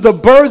to the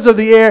birds of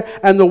the air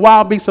and the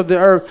wild beasts of the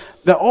earth,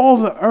 that all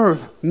the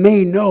earth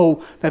may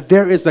know that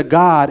there is a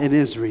God in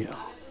Israel.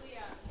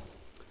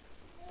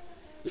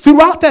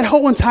 Throughout that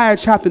whole entire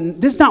chapter,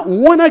 there's not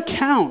one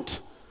account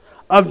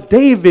of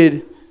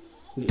David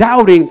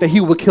doubting that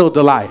he would kill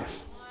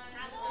Goliath.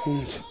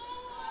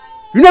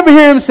 You never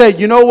hear him say,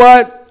 you know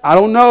what? I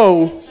don't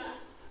know.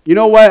 You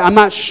know what? I'm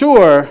not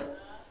sure.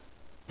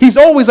 He's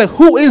always like,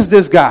 who is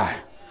this guy?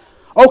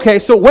 Okay,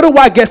 so what do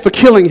I get for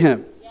killing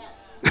him?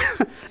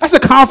 Yes. That's a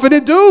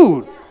confident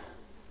dude.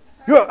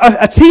 You're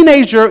a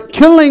teenager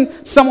killing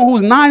someone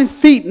who's 9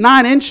 feet,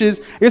 9 inches.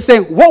 You're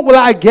saying, what will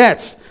I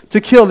get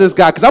to kill this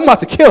guy? Because I'm about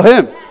to kill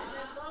him.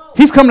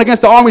 He's coming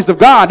against the armies of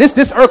God. This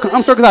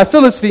uncircumcised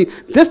Philistine,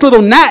 this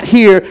little gnat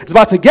here is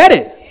about to get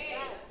it.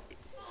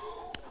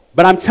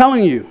 But I'm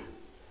telling you,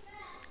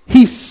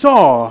 he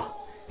saw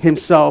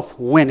himself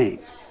winning.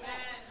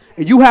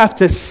 And you have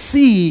to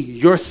see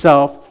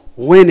yourself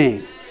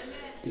winning.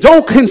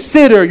 Don't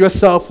consider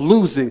yourself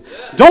losing.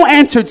 Don't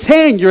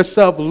entertain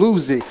yourself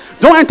losing.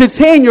 Don't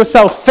entertain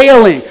yourself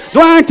failing.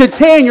 Don't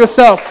entertain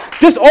yourself.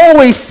 Just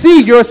always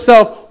see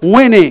yourself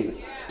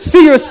winning.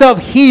 See yourself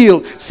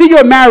healed. See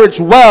your marriage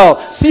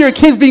well. See your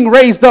kids being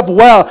raised up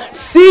well.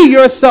 See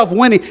yourself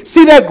winning.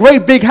 See that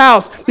great big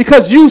house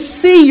because you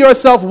see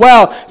yourself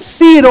well.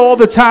 See it all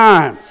the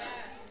time.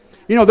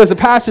 You know, there's a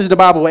passage in the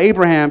Bible where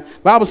Abraham,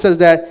 the Bible says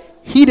that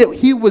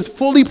he was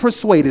fully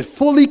persuaded,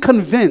 fully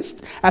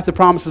convinced at the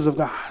promises of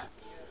God.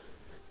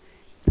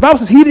 The Bible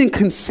says he didn't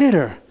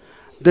consider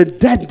the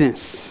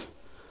deadness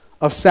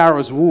of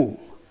Sarah's womb.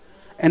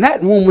 And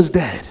that womb was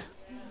dead.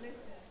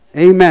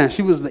 Amen.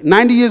 She was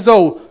 90 years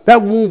old.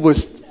 That womb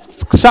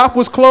shop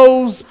was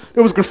closed.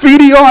 There was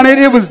graffiti on it.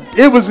 It was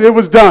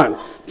done.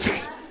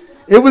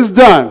 It was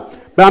done.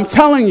 But I'm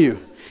telling you,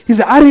 he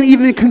said, I didn't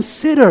even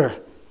consider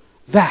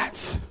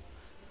that.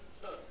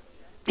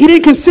 He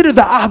didn't consider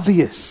the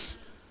obvious.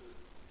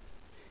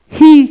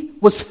 He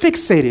was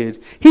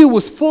fixated. He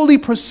was fully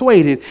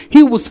persuaded.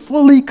 He was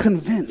fully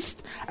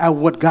convinced at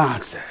what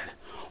God said.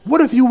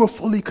 What if you were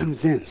fully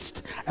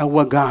convinced at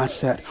what God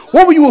said?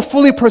 What if you were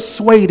fully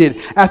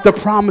persuaded at the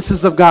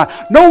promises of God?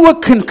 No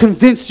one can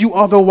convince you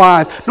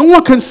otherwise. No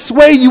one can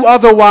sway you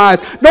otherwise.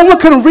 No one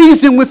can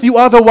reason with you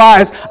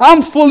otherwise.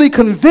 I'm fully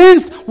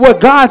convinced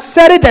what God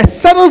said it, that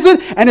settles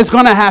it, and it's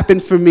going to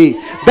happen for me.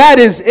 That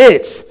is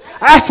it.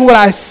 That's what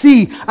I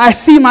see. I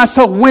see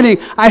myself winning.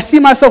 I see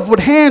myself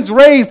with hands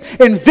raised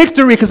in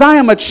victory because I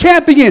am a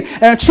champion,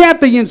 and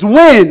champions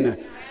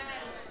win.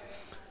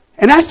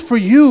 And that's for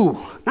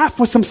you. Not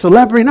for some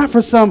celebrity, not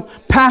for some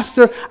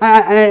pastor.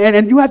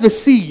 And you have to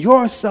see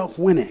yourself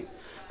winning.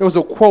 There was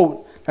a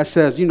quote that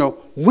says,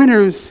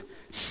 winners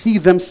see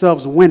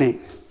themselves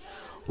winning.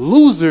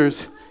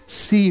 Losers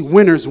see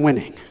winners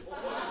winning.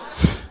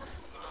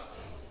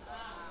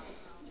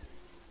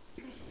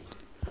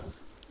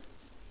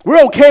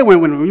 We're okay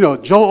when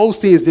Joel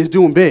Osteen is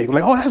doing big. We're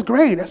like, oh, that's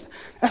great. That's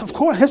of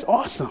course, that's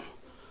awesome.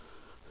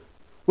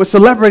 When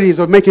celebrities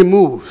are making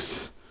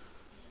moves.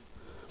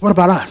 What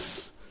about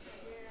us?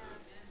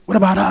 What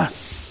about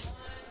us?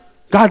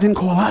 God didn't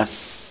call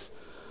us.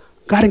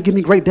 God didn't give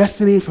me great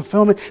destiny and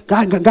fulfillment.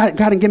 God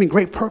didn't give me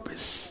great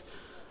purpose.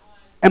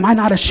 Am I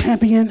not a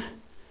champion?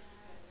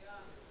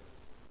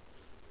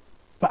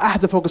 But I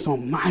have to focus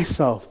on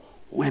myself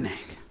winning,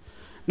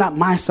 not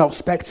myself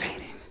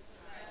spectating.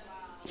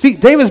 See,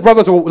 David's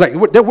brothers are like,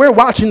 we're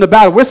watching the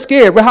battle. We're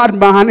scared. We're hiding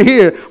behind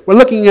here. We're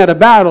looking at a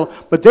battle.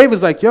 But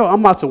David's like,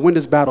 I'm about to win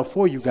this battle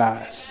for you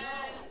guys.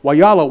 While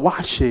y'all are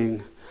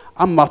watching,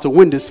 I'm about to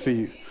win this for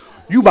you.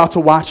 You about to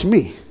watch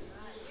me.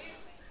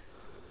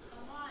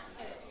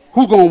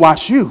 Who's going to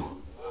watch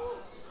you?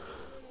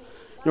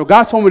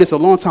 God told me this a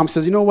long time. He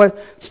says, you know what?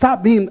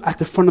 Stop being at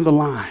the front of the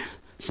line,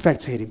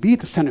 spectating. Be at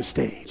the center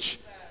stage.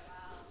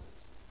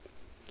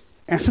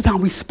 And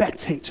sometimes we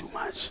spectate too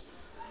much.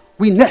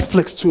 We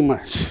Netflix too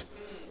much.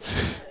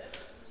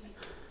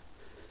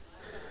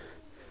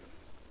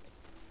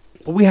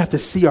 But we have to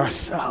see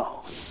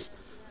ourselves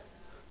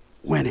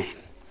winning.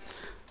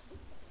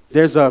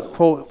 There's a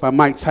quote by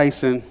Mike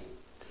Tyson.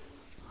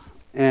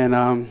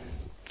 And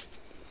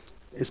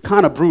it's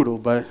kind of brutal,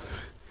 but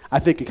I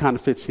think it kind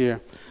of fits here.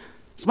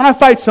 So when I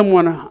fight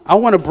someone, I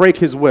want to break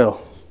his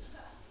will.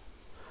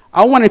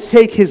 I want to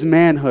take his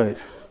manhood.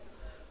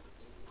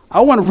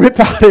 I want to rip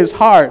out his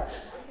heart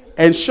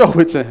and show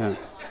it to him.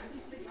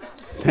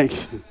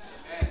 Thank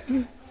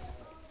you.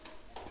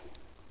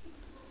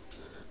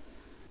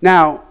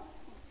 Now,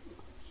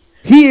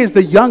 he is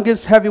the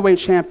youngest heavyweight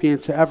champion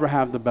to ever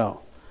have the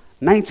belt.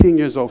 19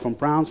 years old from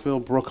Brownsville,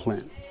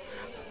 Brooklyn.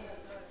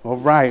 All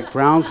right,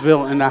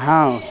 Brownsville in the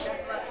house.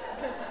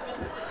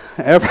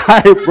 All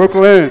right,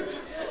 Brooklyn.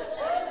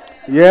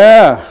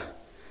 Yeah.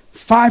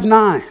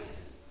 5'9".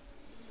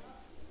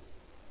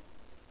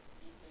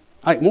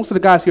 Like most of the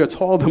guys here are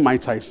taller than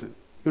Mike Tyson.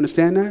 You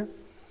understand that?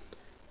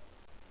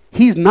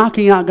 He's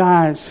knocking out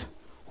guys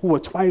who are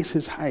twice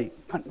his height.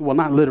 Well,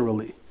 not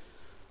literally.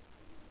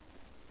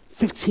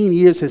 15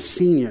 years his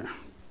senior.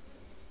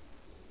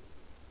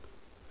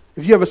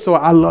 If you ever saw,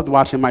 I loved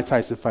watching Mike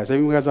Tyson fights. Any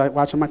of you guys like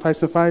watching Mike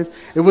Tyson fights?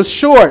 It was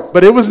short,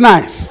 but it was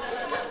nice.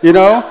 It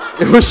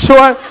was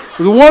short. It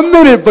was 1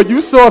 minute, but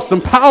you saw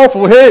some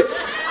powerful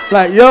hits.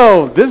 Like,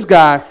 this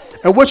guy.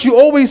 And what you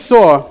always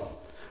saw,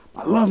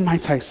 I love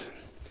Mike Tyson.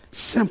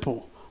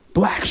 Simple,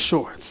 black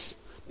shorts,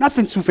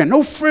 Nothing too fancy.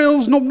 No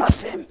frills, no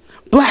nothing.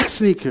 Black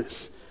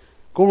sneakers.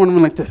 Go around the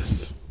ring like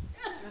this.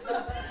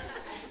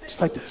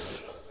 Just like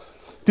this.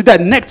 Did that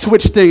neck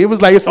twitch thing. It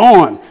was like it's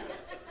on.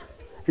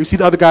 You see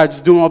the other guy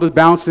just doing all this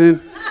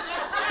bouncing.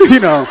 You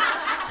know.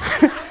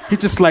 He's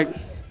just like,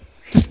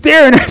 just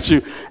staring at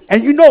you.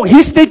 And you know,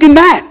 he's thinking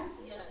that.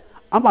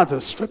 I'm about to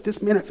strip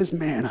this man of his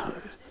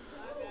manhood.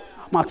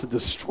 I'm about to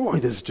destroy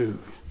this dude.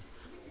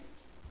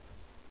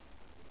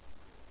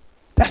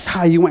 That's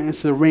how he went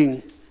into the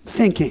ring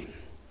thinking.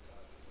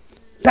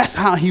 That's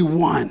how he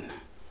won.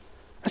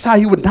 That's how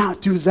he would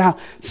knock dudes out.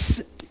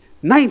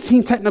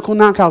 19 technical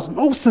knockouts,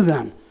 most of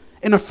them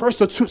in the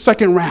first or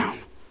second round.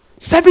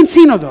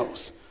 17 of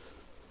those.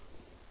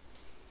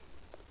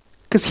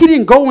 Because he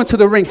didn't go into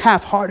the ring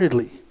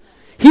half-heartedly.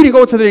 He didn't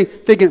go to the ring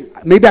thinking,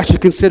 maybe I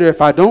should consider if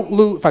I don't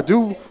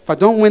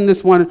win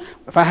this one,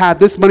 if I have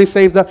this money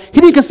saved up. He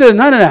didn't consider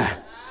none of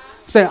that.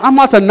 He said, I'm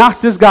about to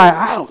knock this guy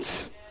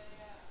out.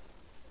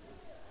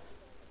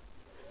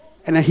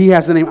 And then he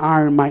has the name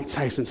Iron Mike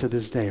Tyson to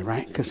this day,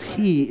 right? Because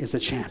he is a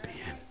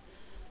champion.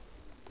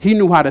 He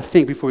knew how to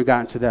think before he got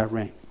into that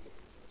ring.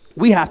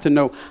 We have to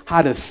know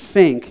how to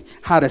think,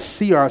 how to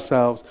see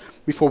ourselves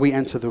before we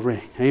enter the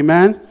ring.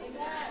 Amen?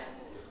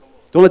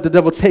 Don't let the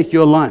devil take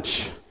your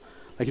lunch.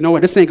 Like, you know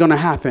what? This ain't going to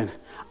happen.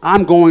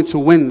 I'm going to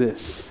win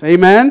this.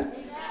 Amen?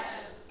 Amen?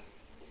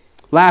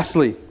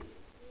 Lastly,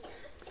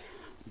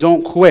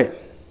 don't quit.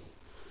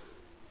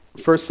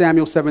 1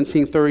 Samuel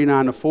 17,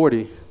 39 to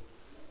 40.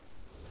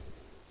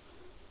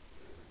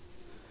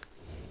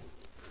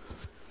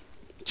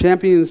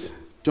 Champions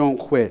don't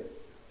quit.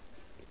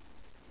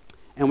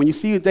 And when you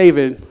see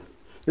David,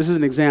 this is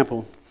an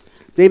example.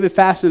 David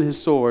fastened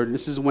his sword.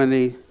 This is when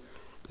they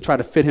try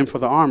to fit him for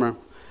the armor.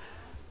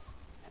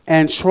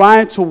 And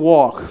tried to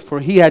walk, for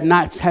he had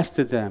not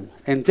tested them.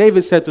 And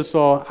David said to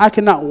Saul, I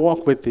cannot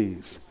walk with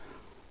these,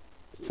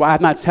 for I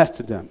have not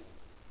tested them.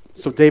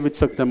 So David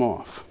took them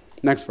off.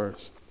 Next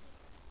verse.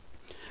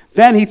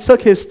 Then he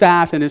took his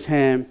staff in his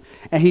hand,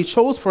 and he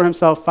chose for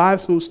himself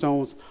 5 smooth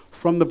stones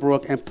from the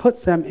brook and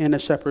put them in a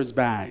shepherd's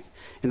bag,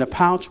 in the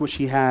pouch which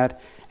he had,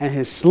 and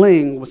his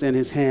sling was in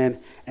his hand,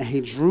 and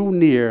he drew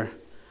near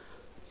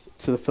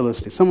to the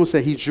Philistine. Someone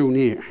said he drew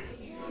near.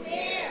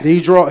 Did he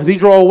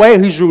draw away or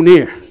he drew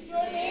near?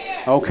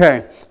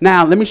 Okay.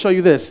 Now, let me show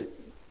you this.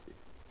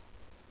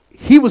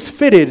 He was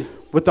fitted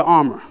with the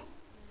armor,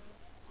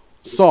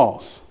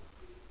 Saul's,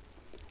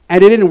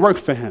 and it didn't work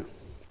for him.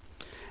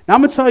 Now,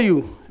 I'm going to tell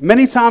you,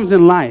 many times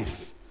in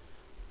life,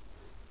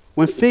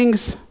 when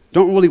things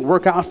don't really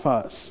work out for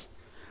us,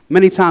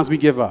 many times we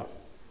give up.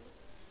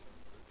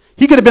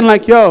 He could have been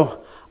like, yo,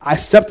 I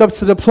stepped up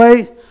to the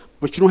plate,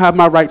 but you don't have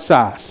my right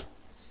size.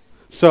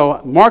 So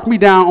mark me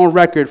down on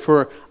record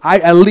for I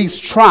at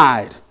least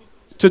tried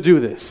to do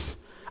this.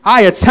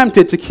 I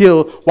attempted to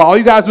kill while all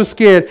you guys were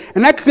scared.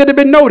 And that could have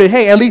been noted.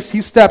 Hey, at least he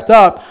stepped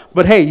up.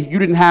 But hey, you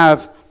didn't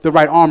have the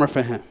right armor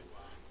for him.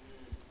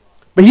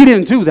 But he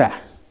didn't do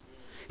that.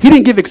 He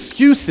didn't give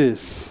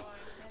excuses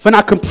for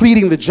not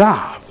completing the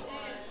job.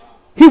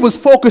 He was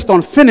focused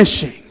on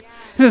finishing.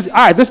 He says, all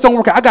right, this don't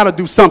work out. I got to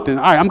do something.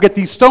 All right, I'm going to get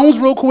these stones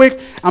real quick.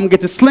 I'm going to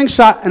get the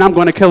slingshot, and I'm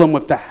going to kill him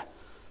with that.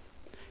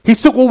 He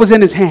took what was in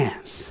his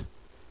hands.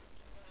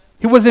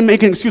 He wasn't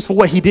making an excuse for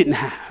what he didn't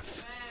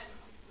have.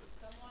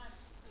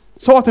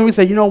 So often we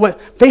say, you know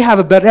what? They have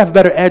a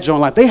better edge on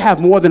life. They have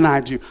more than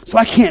I do, so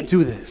I can't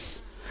do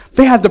this.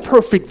 They have the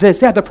perfect this.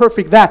 They have the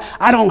perfect that.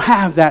 I don't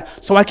have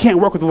that, so I can't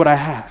work with what I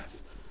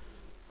have.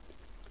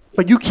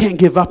 But you can't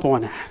give up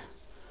on that.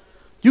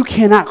 You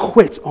cannot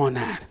quit on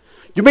that.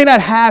 You may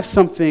not have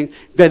something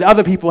that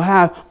other people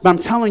have, but I'm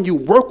telling you,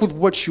 work with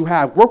what you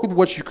have. Work with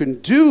what you can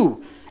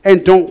do,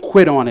 and don't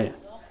quit on it.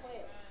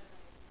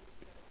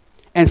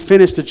 And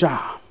finish the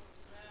job.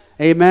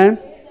 Amen?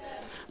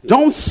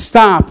 Don't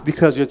stop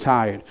because you're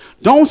tired.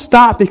 Don't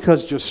stop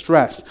because you're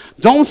stressed.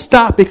 Don't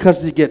stop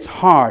because it gets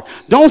hard.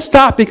 Don't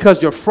stop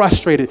because you're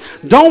frustrated.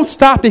 Don't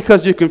stop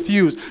because you're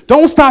confused.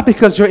 Don't stop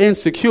because you're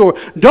insecure.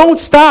 Don't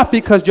stop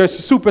because you're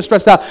super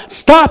stressed out.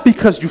 Stop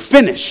because you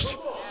finished.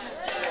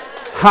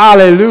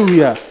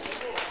 Hallelujah.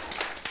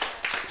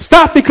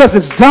 Stop because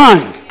it's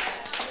done.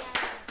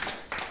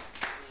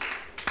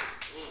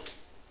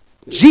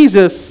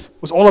 Jesus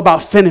was all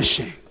about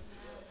finishing.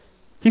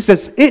 He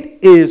says,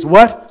 it is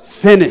what?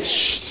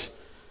 Finished.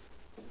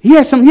 He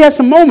had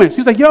some moments.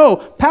 He's like, yo,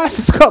 pass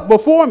this cup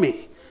before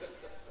me.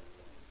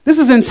 This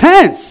is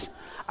intense.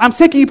 I'm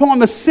taking upon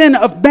the sin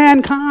of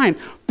mankind,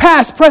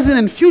 past, present,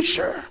 and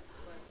future,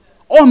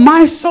 on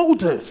my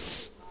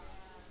shoulders.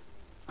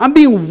 I'm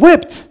being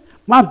whipped.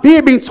 My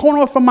beard being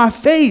torn off from my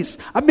face.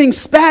 I'm being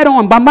spat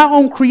on by my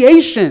own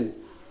creation.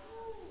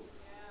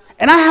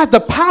 And I have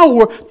the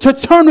power to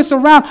turn this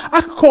around.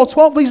 I could call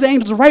 12 of these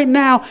angels right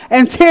now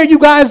and tear you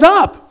guys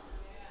up.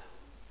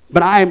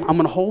 But I'm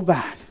going to hold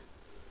back.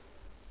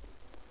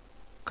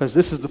 Because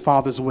this is the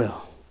Father's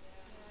will.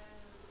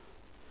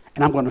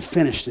 And I'm going to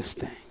finish this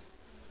thing.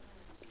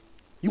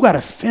 You got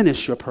to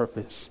finish your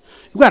purpose.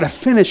 You got to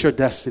finish your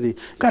destiny.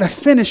 You got to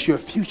finish your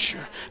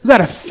future. You got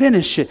to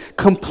finish it,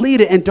 complete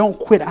it, and don't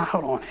quit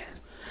out on it.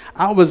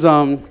 I was,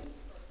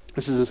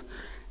 this is,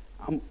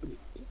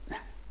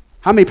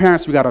 how many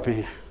parents we got up in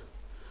here?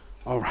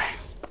 All right.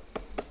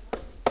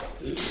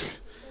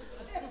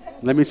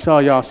 Let me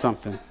tell y'all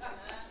something.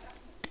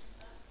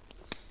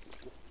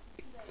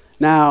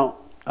 Now,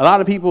 a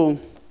lot of people,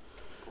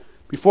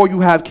 before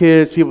you have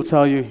kids, people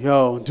tell you,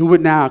 yo, do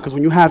it now, because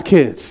when you have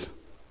kids,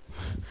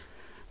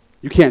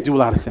 you can't do a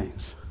lot of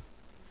things.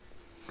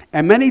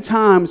 And many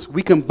times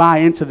we can buy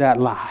into that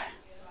lie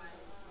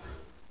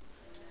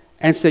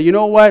and say, you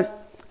know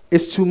what?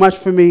 It's too much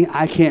for me.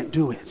 I can't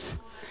do it.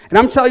 And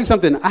I'm telling you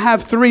something. I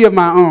have 3 of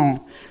my own,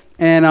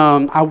 and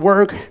I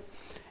work,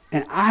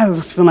 and I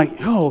was feeling like,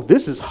 yo,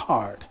 this is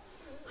hard.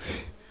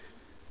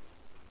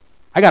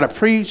 I got to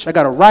preach. I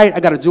got to write. I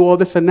got to do all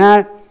this and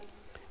that.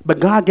 But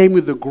God gave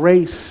me the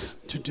grace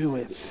to do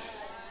it.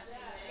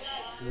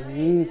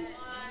 Mm.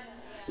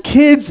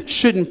 Kids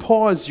shouldn't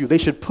pause you. They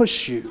should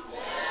push you.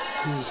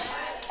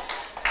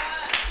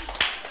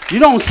 You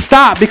don't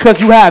stop because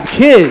you have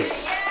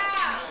kids.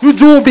 You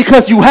do it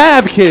because you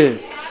have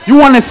kids. You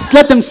want to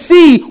let them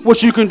see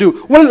what you can do.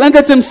 You want to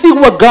let them see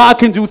what God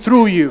can do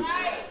through you.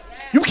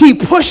 You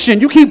keep pushing.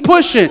 You keep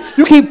pushing.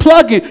 You keep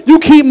plugging. You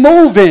keep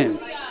moving.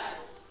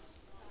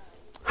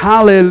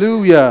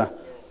 Hallelujah.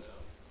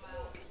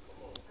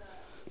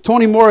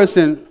 Toni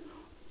Morrison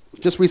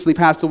just recently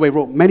passed away,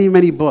 wrote many,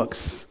 many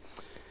books.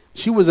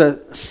 She was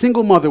a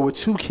single mother with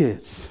 2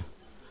 kids,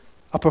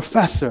 a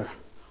professor,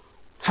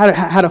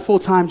 had a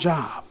full-time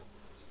job.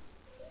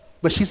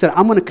 But she said,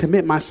 I'm going to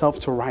commit myself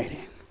to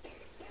writing.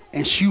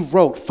 And she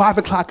wrote 5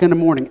 o'clock in the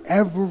morning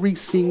every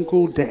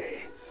single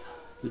day.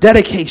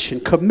 Dedication,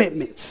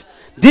 commitment,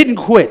 didn't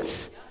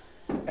quit,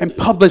 and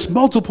published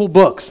multiple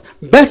books,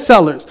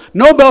 bestsellers,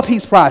 Nobel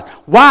Peace Prize.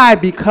 Why?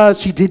 Because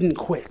she didn't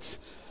quit.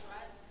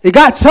 It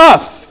got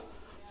tough,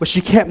 but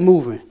she kept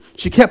moving.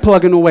 She kept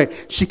plugging away.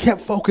 She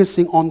kept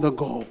focusing on the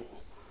goal.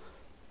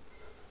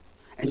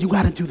 And you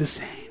got to do the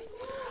same.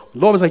 The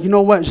Lord was like, you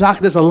know what, Jacques,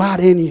 there's a lot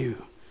in you.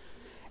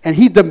 And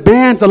he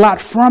demands a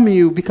lot from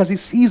you because he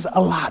sees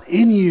a lot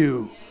in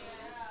you.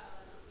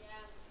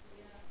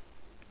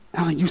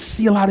 And like, you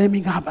see a lot in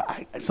me, God,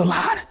 but it's a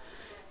lot.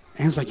 And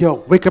he was like, yo,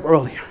 wake up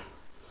earlier.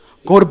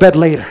 Go to bed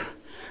later.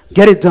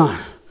 Get it done.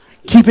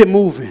 Keep it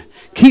moving.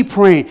 Keep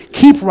praying.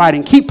 Keep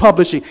writing. Keep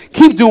publishing.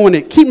 Keep doing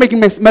it. Keep making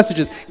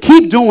messages.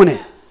 Keep doing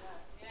it.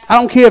 I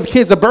don't care if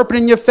kids are burping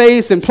in your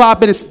face and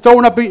plopping and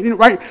throwing up,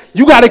 right?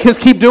 You got to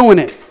just keep doing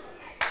it.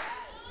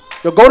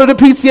 You'll go to the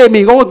PTA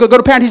meeting. Go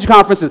to parent-teacher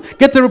conferences.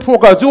 Get the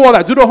report card. Do all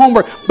that. Do the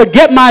homework. But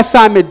get my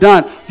assignment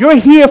done. You're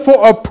here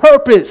for a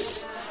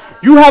purpose.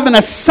 You have an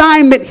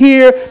assignment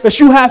here that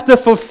you have to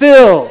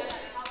fulfill.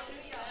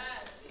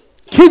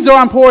 Kids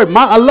are important.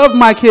 I love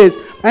my kids.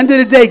 At the end of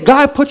the day,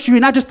 God put you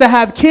here not just to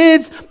have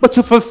kids, but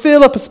to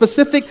fulfill a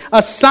specific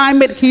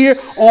assignment here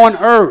on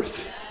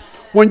earth.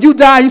 When you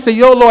die, you say,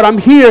 yo, Lord, I'm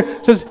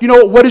here. Says, you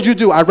know, what did you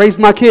do? I raised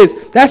my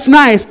kids. That's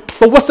nice,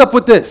 but what's up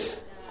with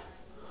this?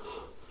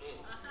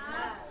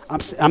 I'm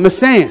just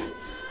saying,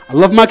 I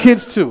love my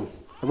kids too.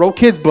 I wrote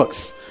kids'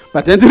 books. But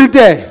at the end of the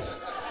day,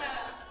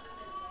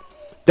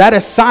 that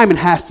assignment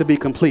has to be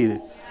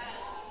completed.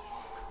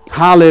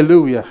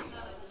 Hallelujah.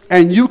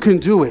 And you can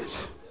do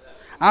it.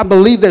 I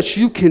believe that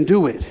you can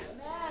do it.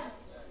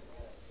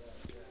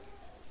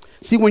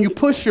 See, when you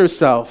push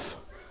yourself,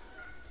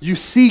 you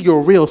see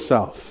your real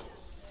self.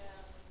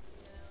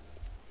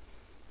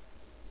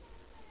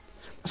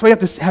 That's why you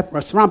have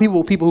to surround people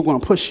with people who are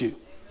going to push you.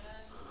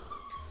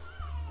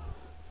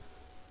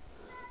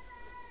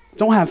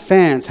 Don't have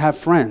fans, have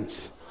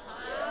friends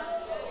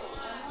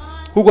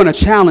who are going to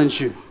challenge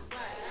you.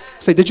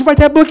 Say, did you write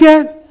that book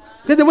yet?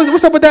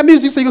 What's up with that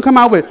music you say you're going to come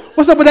out with?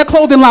 What's up with that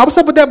clothing line? What's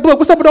up with that book?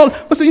 What's up with all?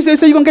 You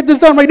say you're going to get this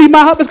done, right? You need my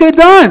help? Let's get it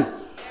done.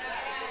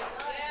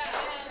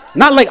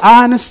 Not like,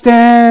 I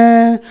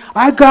understand.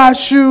 I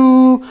got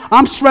you.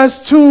 I'm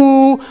stressed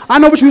too. I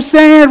know what you're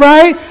saying,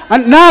 right?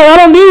 No, I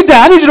don't need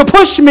that. I need you to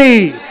push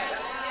me.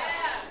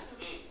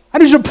 I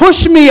need you to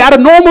push me out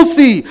of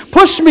normalcy.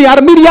 Push me out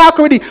of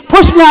mediocrity.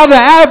 Push me out of the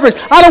average.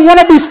 I don't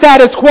want to be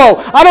status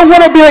quo. I don't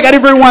want to be like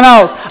everyone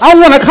else. I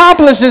want to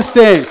accomplish this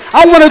thing.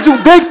 I want to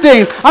do big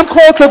things. I'm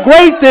called to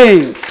great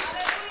things.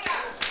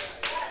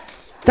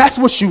 That's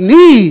what you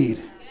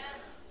need.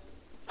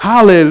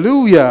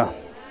 Hallelujah.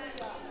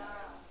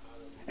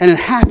 And it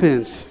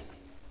happens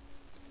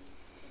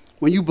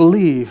when you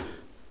believe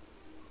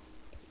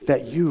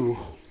that you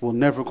will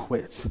never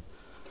quit.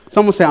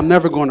 Someone say, I'm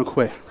never going to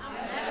quit.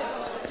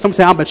 Some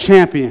say, I'm a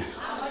champion.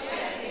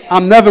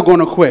 I'm never going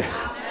to quit.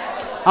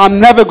 I'm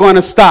never going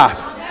to stop.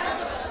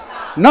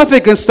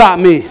 Nothing can stop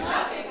me.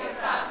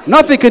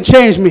 Nothing can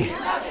change me.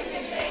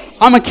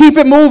 I'm going to keep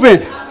it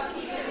moving.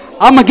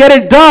 I'm going to get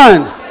it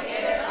done.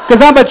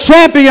 Because I'm a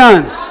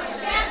champion.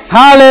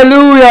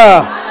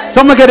 Hallelujah.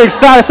 Someone get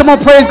excited. Someone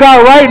praise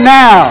God right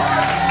now.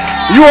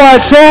 You are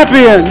a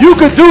champion. You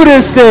can do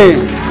this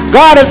thing.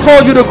 God has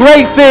called you to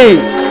great things.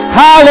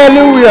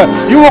 Hallelujah.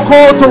 You were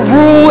called to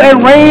rule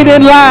and reign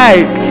in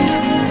life.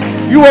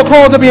 You were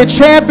called to be a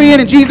champion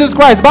in Jesus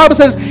Christ. The Bible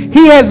says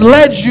he has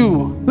led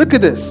you, look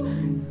at this,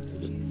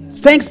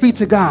 Thanks be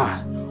to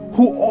God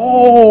who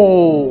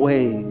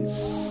always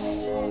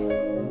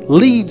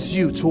leads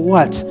you to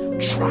what?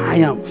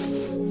 Triumph.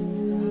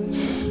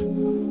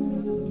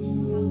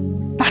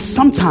 Not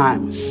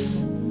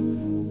sometimes,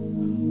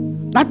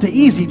 not the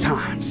easy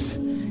times.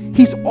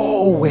 He's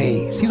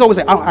always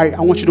saying, all right,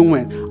 I want you to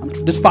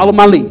win. Just follow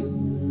my lead.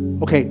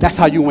 Okay, that's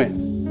how you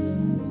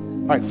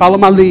win. All right, follow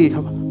my lead.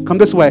 Come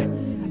this way,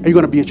 and you're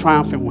going to be a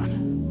triumphant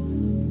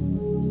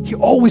one. He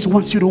always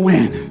wants you to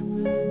win.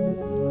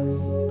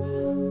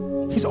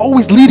 He's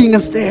always leading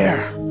us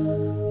there.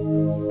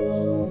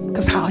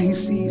 Because how he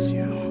sees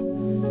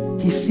you.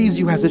 He sees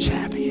you as a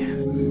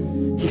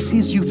champion. He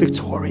sees you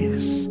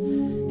victorious.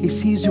 He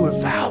sees you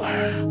in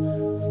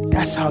valor.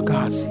 That's how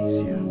God sees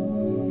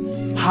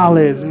you.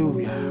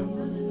 Hallelujah.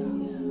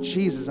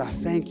 Jesus, I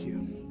thank you.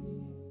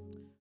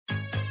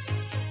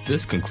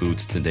 This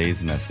concludes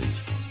today's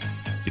message.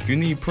 If you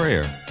need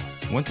prayer,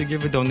 want to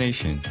give a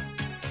donation,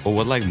 or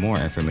would like more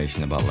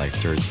information about Life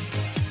Church,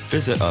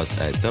 visit us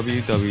at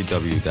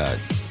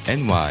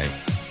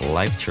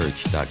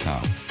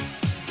www.nylifechurch.com.